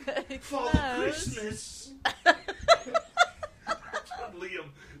for Christmas. Liam,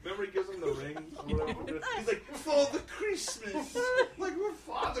 remember he gives him the ring? He's like, for the Christmas. Like, we're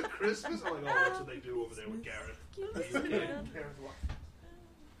Father Christmas? I'm like, oh, that's what they do over there with Garrett.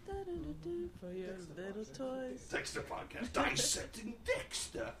 For your little toys. Dexter podcast, Dissecting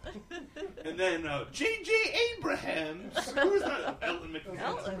Dexter. And then J.J. Abrahams. Who was that? Elton McMahon.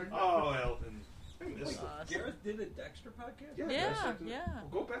 Elton. Oh, Elton. Gareth did a Dexter podcast? Yeah.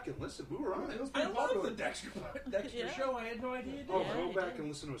 Well, go back and listen. We were on it. I love the Dexter show. I had no idea. Go back and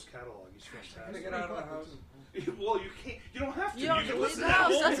listen to his catalog. He's fantastic. Get out of the house. Well, you can't. You don't have to. You don't can leave listen the at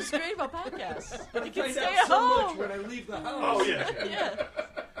house. home. That's what's great about podcasts. You can I stay find at out so home. much when I leave the house. Oh yeah. Yeah.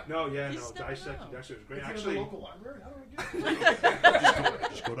 No. Dissecting Dexter is great. It's Actually, in the local library. How do I get it?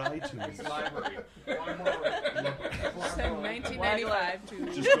 just go to iTunes. It's library. Send 1995 to.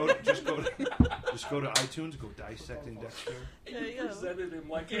 Just go to iTunes. Go Dissecting Dexter. There you go. Presented him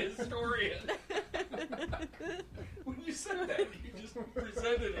like a historian. When you said that, you just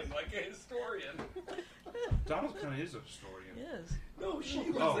presented him like a historian. Donald kind of is a historian. Yes. No,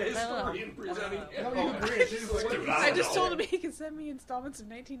 she was the historian presenting him. No, you agree. She's like, I just told him he can send me installments of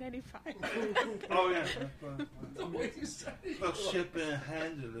 1995. Oh yeah. The way you said it. Well, shipping and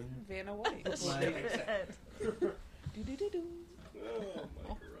handling. Vanna White. Do-do-do-do.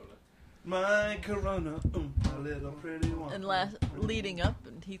 Oh, My Corona, a little pretty one. And leading up,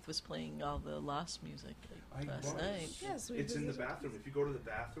 and Heath was playing all the Lost music last night. Yes, It's in the bathroom. If you go to the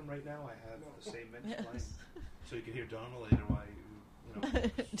bathroom right now, I have the same mix Yes. playing. So you can hear Donald later while you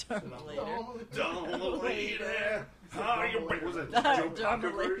Donald later. Donald later. How you bring? Was it Joe Cocker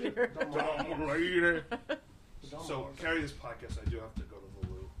Donald version? later. Donald later. So carry this podcast. I do have to go to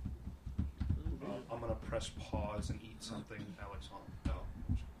the loo. I'm gonna press pause and eat something. Alex home. No.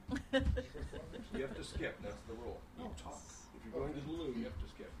 You have to skip. That's the rule. Talk. If you're going to the loo, you have to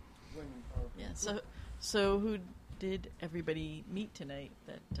skip. Yeah. So who did everybody meet tonight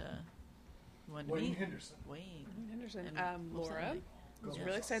that wanted to Wayne meet? Henderson. Wayne. Henderson. And Laura. I was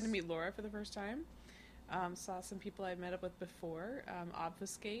really Yes. excited to meet Laura for the first time. Saw some people I'd met up with before.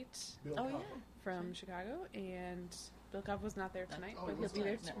 Obfuscate Bill Oh, Copper. yeah. from Chicago, and Bill Cobb was not there tonight, Oh, but he he'll be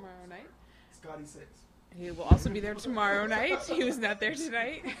there wasn't? No. tomorrow night. Scotty Six. He will also be there tomorrow night. He was not there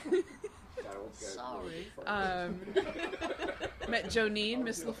tonight. Sorry. Met Jonine,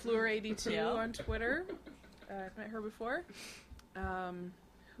 Miss LaFleur82 Yeah. on Twitter. I've met her before.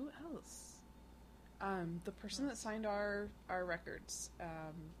 Who else? The person that signed our records.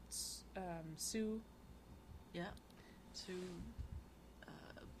 Sue. Yeah. Sue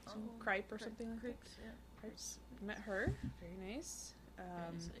Kripe or something like that. Yeah. Kripes. Met her. Very nice.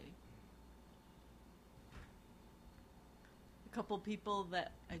 There's a couple people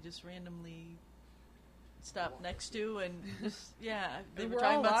that I just randomly stopped next to, and just, they And were we're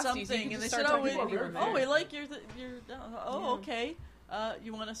talking all about losties. You something, can and they just said, start "Oh, talking about we people. like your Yeah. okay."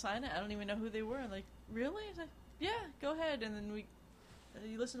 you want to sign it? I don't even know who they were. I'm like, really? I was like, yeah, go ahead. And then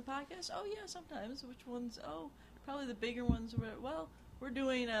you listen to podcasts? Oh, yeah, sometimes. Which ones? Oh, probably the bigger ones. Well, we're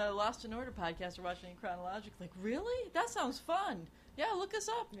doing a Lost in Order podcast. We're watching it chronologically. Like, really? That sounds fun. Yeah, look us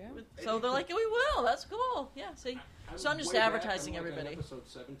up. Yeah. So they're like, we will. That's cool. Yeah, see? So I'm just advertising everybody. I'm episode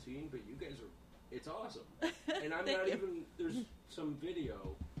 17, but you guys are, it's awesome. And I'm not even, there's some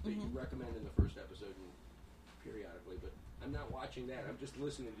video that you recommend in the first episode and periodically, but I'm not watching that. I'm just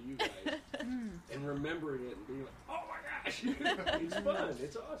listening to you guys and remembering it and being like, oh my gosh. It's fun.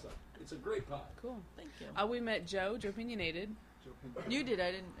 It's awesome. It's a great pod. Cool. Thank you. We met Joe Opinionated. You did.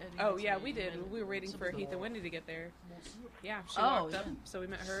 I didn't oh, yeah, we did. We were waiting for Heath and Wendy to get there. Yeah, she walked up, so we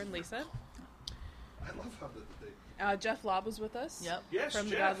met her and Lisa. I love how they... Jeff Lobb was with us. Yep. Yes, from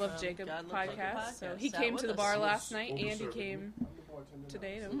the Jeff. God Love Jacob God Love podcast. Jacob So podcast. he Sat came with to the us. bar last night, and he Overserving. came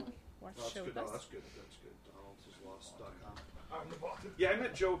today to watch the show with us. That's good. That's good. Donald's is lOST.com. Yeah, I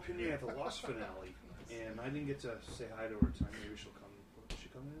met Joe Pinier at the Lost finale, and I didn't get to say hi to her tonight. Maybe she'll come. Is she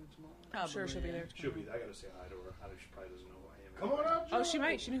coming in tomorrow? I'm sure she'll be there. She'll be there. I got to say hi to her. She probably doesn't know who I am. Come on up, Oh, she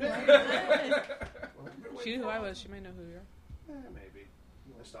might. She knew who I was. She knew who I was. She might know who you are. Maybe.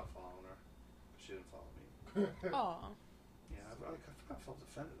 I stopped following her. She didn't follow me. Aw. Yeah, I felt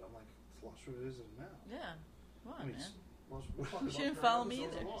offended. I'm like, it's Lost Revisited now. Yeah. Come on, man. Lost, She didn't follow me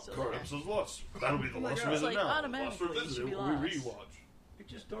either. So current episode's Lost. That'll be the Lost It's Revisited like now. automatically Lost it should Revisited be when we Lost. rewatch. It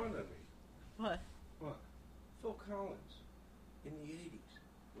just dawned on me. What? What? Phil Collins in the 80s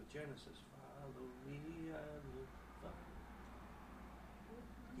with Genesis. Follow me, I will follow.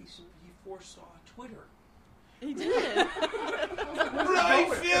 He foresaw Twitter. He did. Right,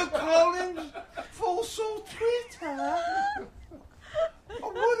 Phil Collins, foresaw Twitter. Oh,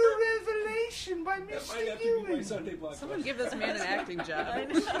 what a revelation by That might Mr. have to be my Ewan. Sunday block. Someone give this man an acting job.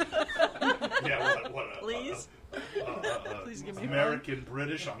 Yeah, what Please? Please give me American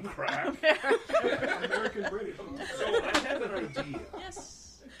British on crack. American British. So I have an idea.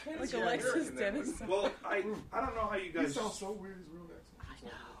 Yes. Like Alexis Dennis. Well, I don't know how you He guys. sounds so weird. His real accent. I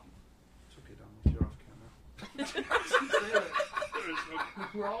know. It's okay, Donald. You're off camera.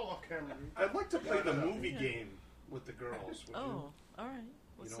 We're all off camera. Dude. I'd like to play the movie game with the girls. Would Oh, all right.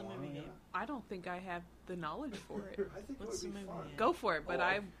 What's the don't movie wanna? game? I don't think I have the knowledge for it. I think What's it would the be movie fun. game? Go for it, but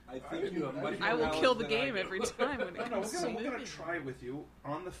I think you have much I more will kill knowledge the than I game do. every time when it No, comes to we're gonna movie. try with you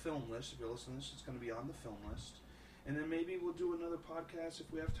on the film list. If you're listening to this, it's gonna be on the film list, and then maybe we'll do another podcast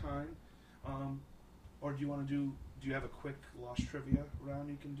if we have time. Or do you want to do? Do you have a quick Lost trivia round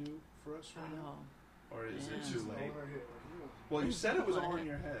you can do for us right now? Oh, Or is it Yeah. too late? Well, you said it was all in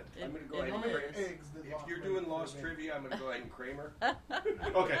your head. I'm going to go It ahead and is. Kramer. Eggs that If lost you're my doing Lost favorite. trivia, I'm going to go ahead and Kramer.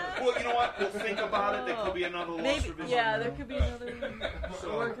 Okay. Well, you know what? We'll think about it. There could be another Lost Maybe, revision. yeah, there could be another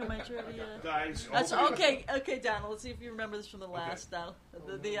So- work on my trivia. Guys, That's okay, Donald. Let's see if you remember this from the last, Donald.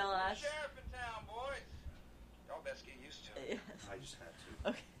 The last. Sheriff in town, boys. Y'all best get used to it. Yes. I just had to.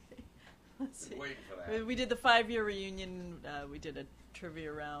 Okay. Let's see. Waiting for that. We did the 5-year reunion. We did a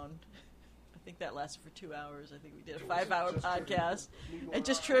trivia round. I think that lasted for 2 hours. I think we did a 5-hour podcast and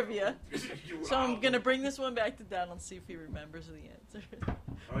just trivia. So I'm going to bring this one back to Donald and see if he remembers the answer.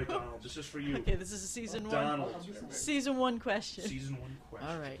 All right, Donald. This is for you. Okay, this is a season one. Donald. Season 1 question. Season 1 question.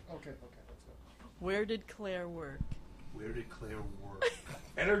 All right. Okay, let's go. Where did Claire work? Where did Claire work?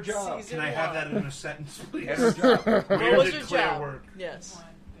 And her job. Season Can I have 1. that in a sentence, please? And her job. Where What was did her Claire job? work? Yes.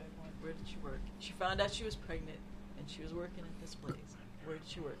 Where did she work? She found out she was pregnant, and she was working at this place. Where did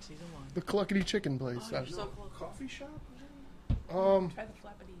she work? Season 1. The Cluckety Chicken place. Oh, you're so close. Coffee shop? Um, try the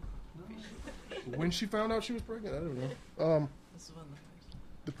flappity. when she found out she was pregnant, I don't know. This is one of the first.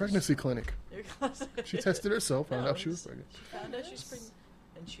 The pregnancy clinic. You're close. She tested herself, found No, out she it was pregnant. She found out she was pregnant,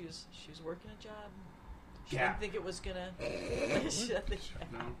 and she was working a job. She Gap. didn't think it was gonna. No,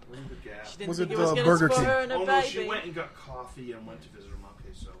 we're in the Gap. She didn't Was think it, it was gonna Burger spoil King? her and a Oh no, baby. she went and got coffee and went to visit her mom. Okay,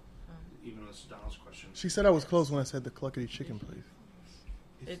 so even though this is Donald's question, She said I was close when I said the Cluckety Chicken place.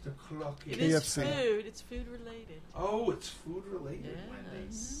 it's the clock. It is KFC. food. It's food related. Oh, it's food related, Wendy.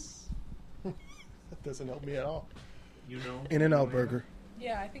 Yes. That doesn't help me at all. You know, In-N-Out Burger.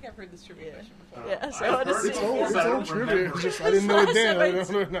 Yeah, I think I've heard this trivia Yeah. question before. Yeah, so I I've want to heard see. it It's before, old, it's but I old don't trivia. remember. It's just, I didn't know it then. I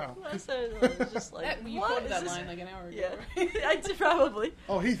Last don't know it now. Last time I was just like, That, you what quoted is that this? line like an hour ago. Yeah, right? I did probably.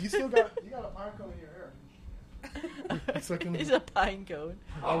 Oh, Heath, you still got a pine cone in your hair. It's like He's a pine cone.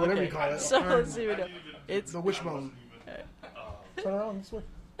 oh, whatever you call it. So Pine- let's see what it's. the wishbone. Turn around this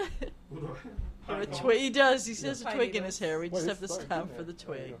way. He does. He has a Tiny twig in his hair. We Wait, just have to it's stop fine. for the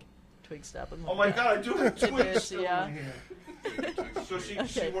There you twig. go. Twig stopping. Oh my God, I do have It twins is, still yeah. in here. So she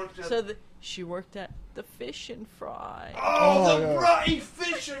Okay, worked at. so she worked at the Fish and Fry. oh, the yeah. Rutty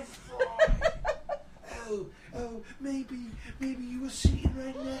Fish and Fry. maybe you were sitting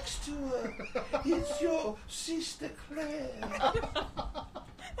right next to her. It's your sister Claire.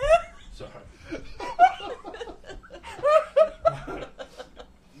 Sorry.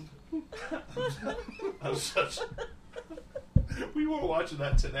 I'm such. We were watching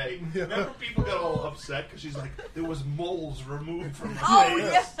that today. Remember, people got all upset because she's like, there was moles removed from her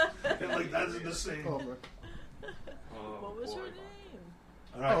face. And like, that's the same. What was her name?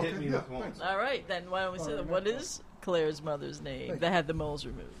 All right, hit me with one. All right, then why don't we say that? What is Claire's mother's name that had the moles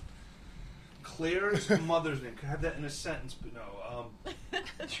removed? Claire's mother's name. Could I have that in a sentence? But no.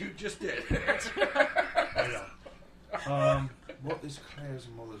 You just did. I know. What is Claire's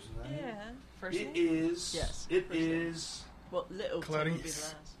mother's name? Yeah. First name? It is. Yes. It is. Well, little T would be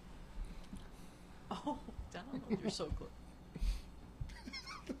Clarice. last. Oh, Donald, you're so close.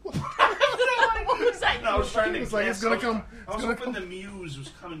 What was that? No, I was trying to It's like, guess. it's gonna come. I was hoping the muse was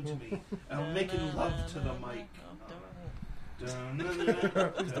coming to me. And I'm making love to the mic.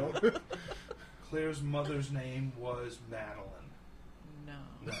 Please don't. Claire's mother's name was Madeline. No.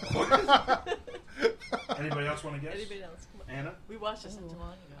 Anybody else want to guess? Anybody else? Come on. Anna? We watched this not too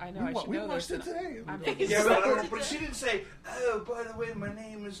long ago. I know. I should We know watched this. it today. I'm Yeah, but, I don't know, but she didn't say, oh, by the way, my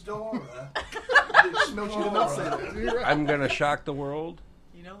name is Dora. No, she did not say that. You're right. I'm gonna shock the world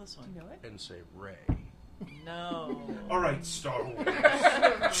You know this one? You know it? and say Ray. No. All right, Star Wars.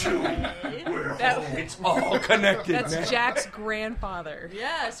 Chewie, we're home. It's all connected. That's man. Jack's grandfather.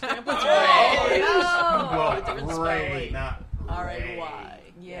 Yes, Grandpa's Oh, Ray. yes. Oh, Well, different Ray, spelling. not R-A-Y.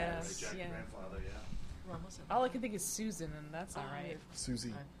 Yes. Jack Yeah. grandfather, yeah. What was it? All I can think is Susan, and that's all right.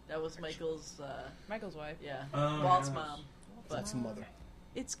 Susie. That was Michael's, Michael's wife. yeah, Oh, Walt's yes. mom. But That's mother.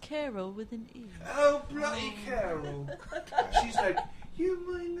 it's Carol with an E. Oh, bloody Carol. She's like, you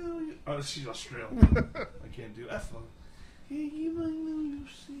might know you... Oh, she's Australian. I can't do F. Yeah, you might know your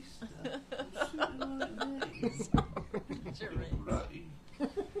sister. Bloody.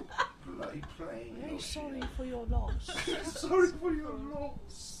 Bloody plane. Very sorry for your loss. Sorry for your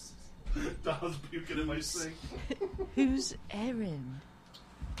loss. Donald's puking in my sink. Who's Erin?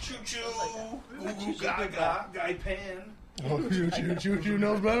 Choo-choo. Ooh, gaga. Guy Pan. Oh, you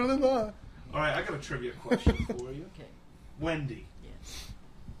knows better than that. All right, I got a trivia question for you. Okay. Wendy. Yes.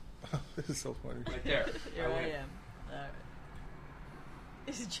 This is so funny. Right there. Here I win. am. All right.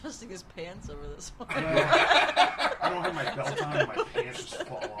 He's adjusting his pants over this one. I don't have my belt on and my pants just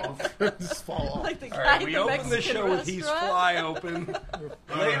fall off. Just fall off. Like the All guy right, in we the open the Mexican show with Heath's restaurant. fly open.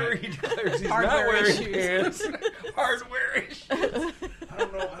 Later, he declares he's not Hardware wearing issues. pants. Hardware issues. I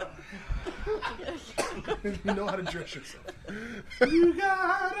don't know. You know how to dress yourself. You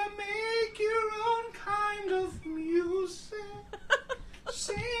gotta make your own kind of music.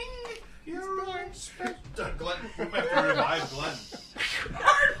 Sing your own special. Glenn, we might have to revive Glenn.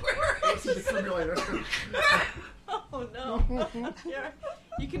 It's a defibrillator. Oh no!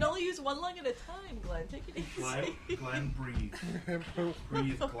 You can only use one lung at a time, Glenn. Take it easy. Glenn, breathe.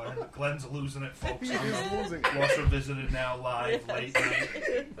 Breathe, Glenn. Glenn's losing it, folks. He is losing. Lost Revisited now live late night.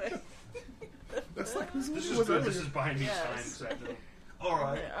 That's like this This was is good. earlier. This is behind me Yes. signing second. All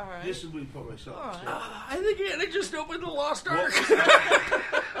right. Okay, all right. This is we put myself. All right. I think Anna just opened the Lost Ark.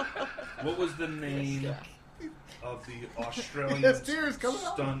 What was the name of the Australian Yes, tears coming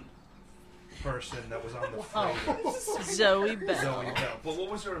out. stunt person that was on the freighter? Zoe Bell. Zoe Bell. But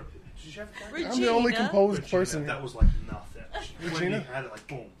what was her? Did she have a Regina. I'm the only composed Regina. person. That was like nothing. Regina? Wendy had it like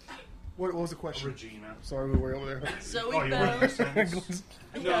boom. What was the question? Regina. Sorry, we were over there. Zoe Oh, you Bell. were in the sentence?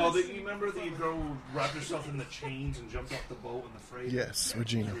 No, Yes. you remember the girl who wrapped herself in the chains and jumped off the boat in the freighter? Yes,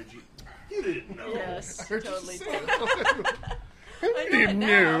 Regina. You didn't know. Yes, Heard you totally. say I know it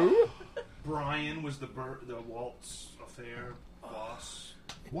now. Brian was the Walt's affair boss.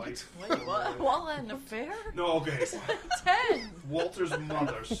 What? Wife. Wait, what? Wall had an affair? No, okay. 10. Walter's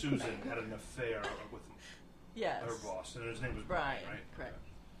mother, Susan, had an affair with Yes. her boss, and his name was Brian, Brian, right? correct.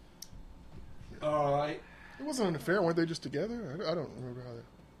 All right. It wasn't an affair. Weren't they just together? I don't remember how that.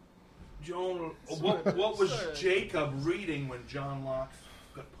 Joan, what was Sort of. Jacob reading when John Locke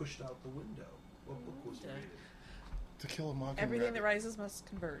got pushed out the window? What book was he Okay. reading? To Kill a Mockingbird. Everything that rises must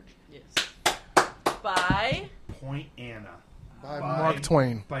converge. Yes. By Point Anna. By Mark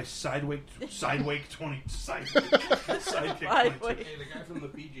Twain. By Sidekick 20. Sidekick By 22. way. Hey, the guy from the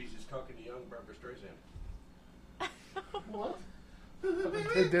Bee Gees is talking to young Barbara Streisand. What?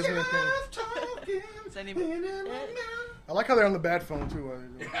 Hey, Desmond King. Is anybody? I like how they're on the bad phone too.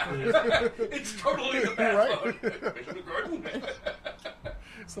 It's totally the bad Right? Mission Gordon.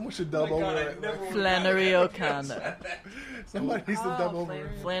 Someone should dub over it. Flannery O'Connor. Somebody needs to dub over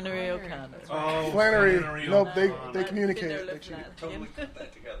it. Flannery O'Connor. Oh, Flannery. No, O'Connor. they communicate. Dinner They left should- that. Totally put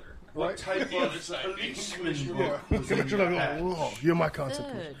that together. What type of policeman book was in Commissioner, your hat? oh, you're my concept.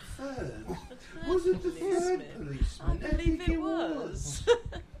 Third. Was it the third I policeman? believe it was.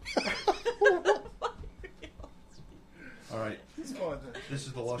 All right. It's fun. This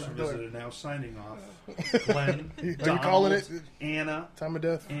is the Lost Revisited now signing off. Glenn, Are you Donald, calling it Anna, time of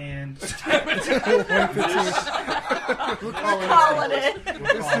death? and We're calling it.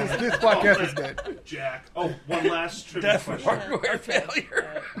 This podcast is dead. Jack. Oh, one last trivia question. Hardware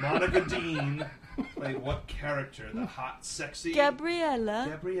failure. Monica Dean played what character? The hot, sexy Gabriella.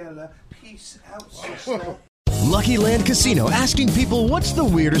 Gabriella. Peace out, sister. Lucky Land Casino, asking people, what's the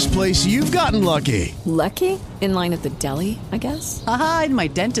weirdest place you've gotten lucky? Lucky? In line at the deli, I guess? Aha, in my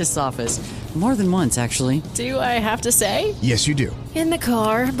dentist's office. More than once, actually. Do I have to say? Yes, you do. In the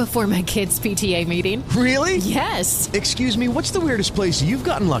car before my kids' PTA meeting. Really? Yes. Excuse me, what's the weirdest place you've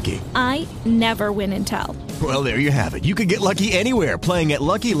gotten lucky? I never win and tell. Well, there you have it. You can get lucky anywhere, playing at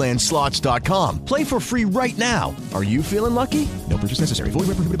LuckyLandSlots.com. Play for free right now. Are you feeling lucky? No purchase necessary. Void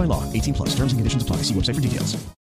where prohibited by law. 18+. Terms and conditions apply. See website for details.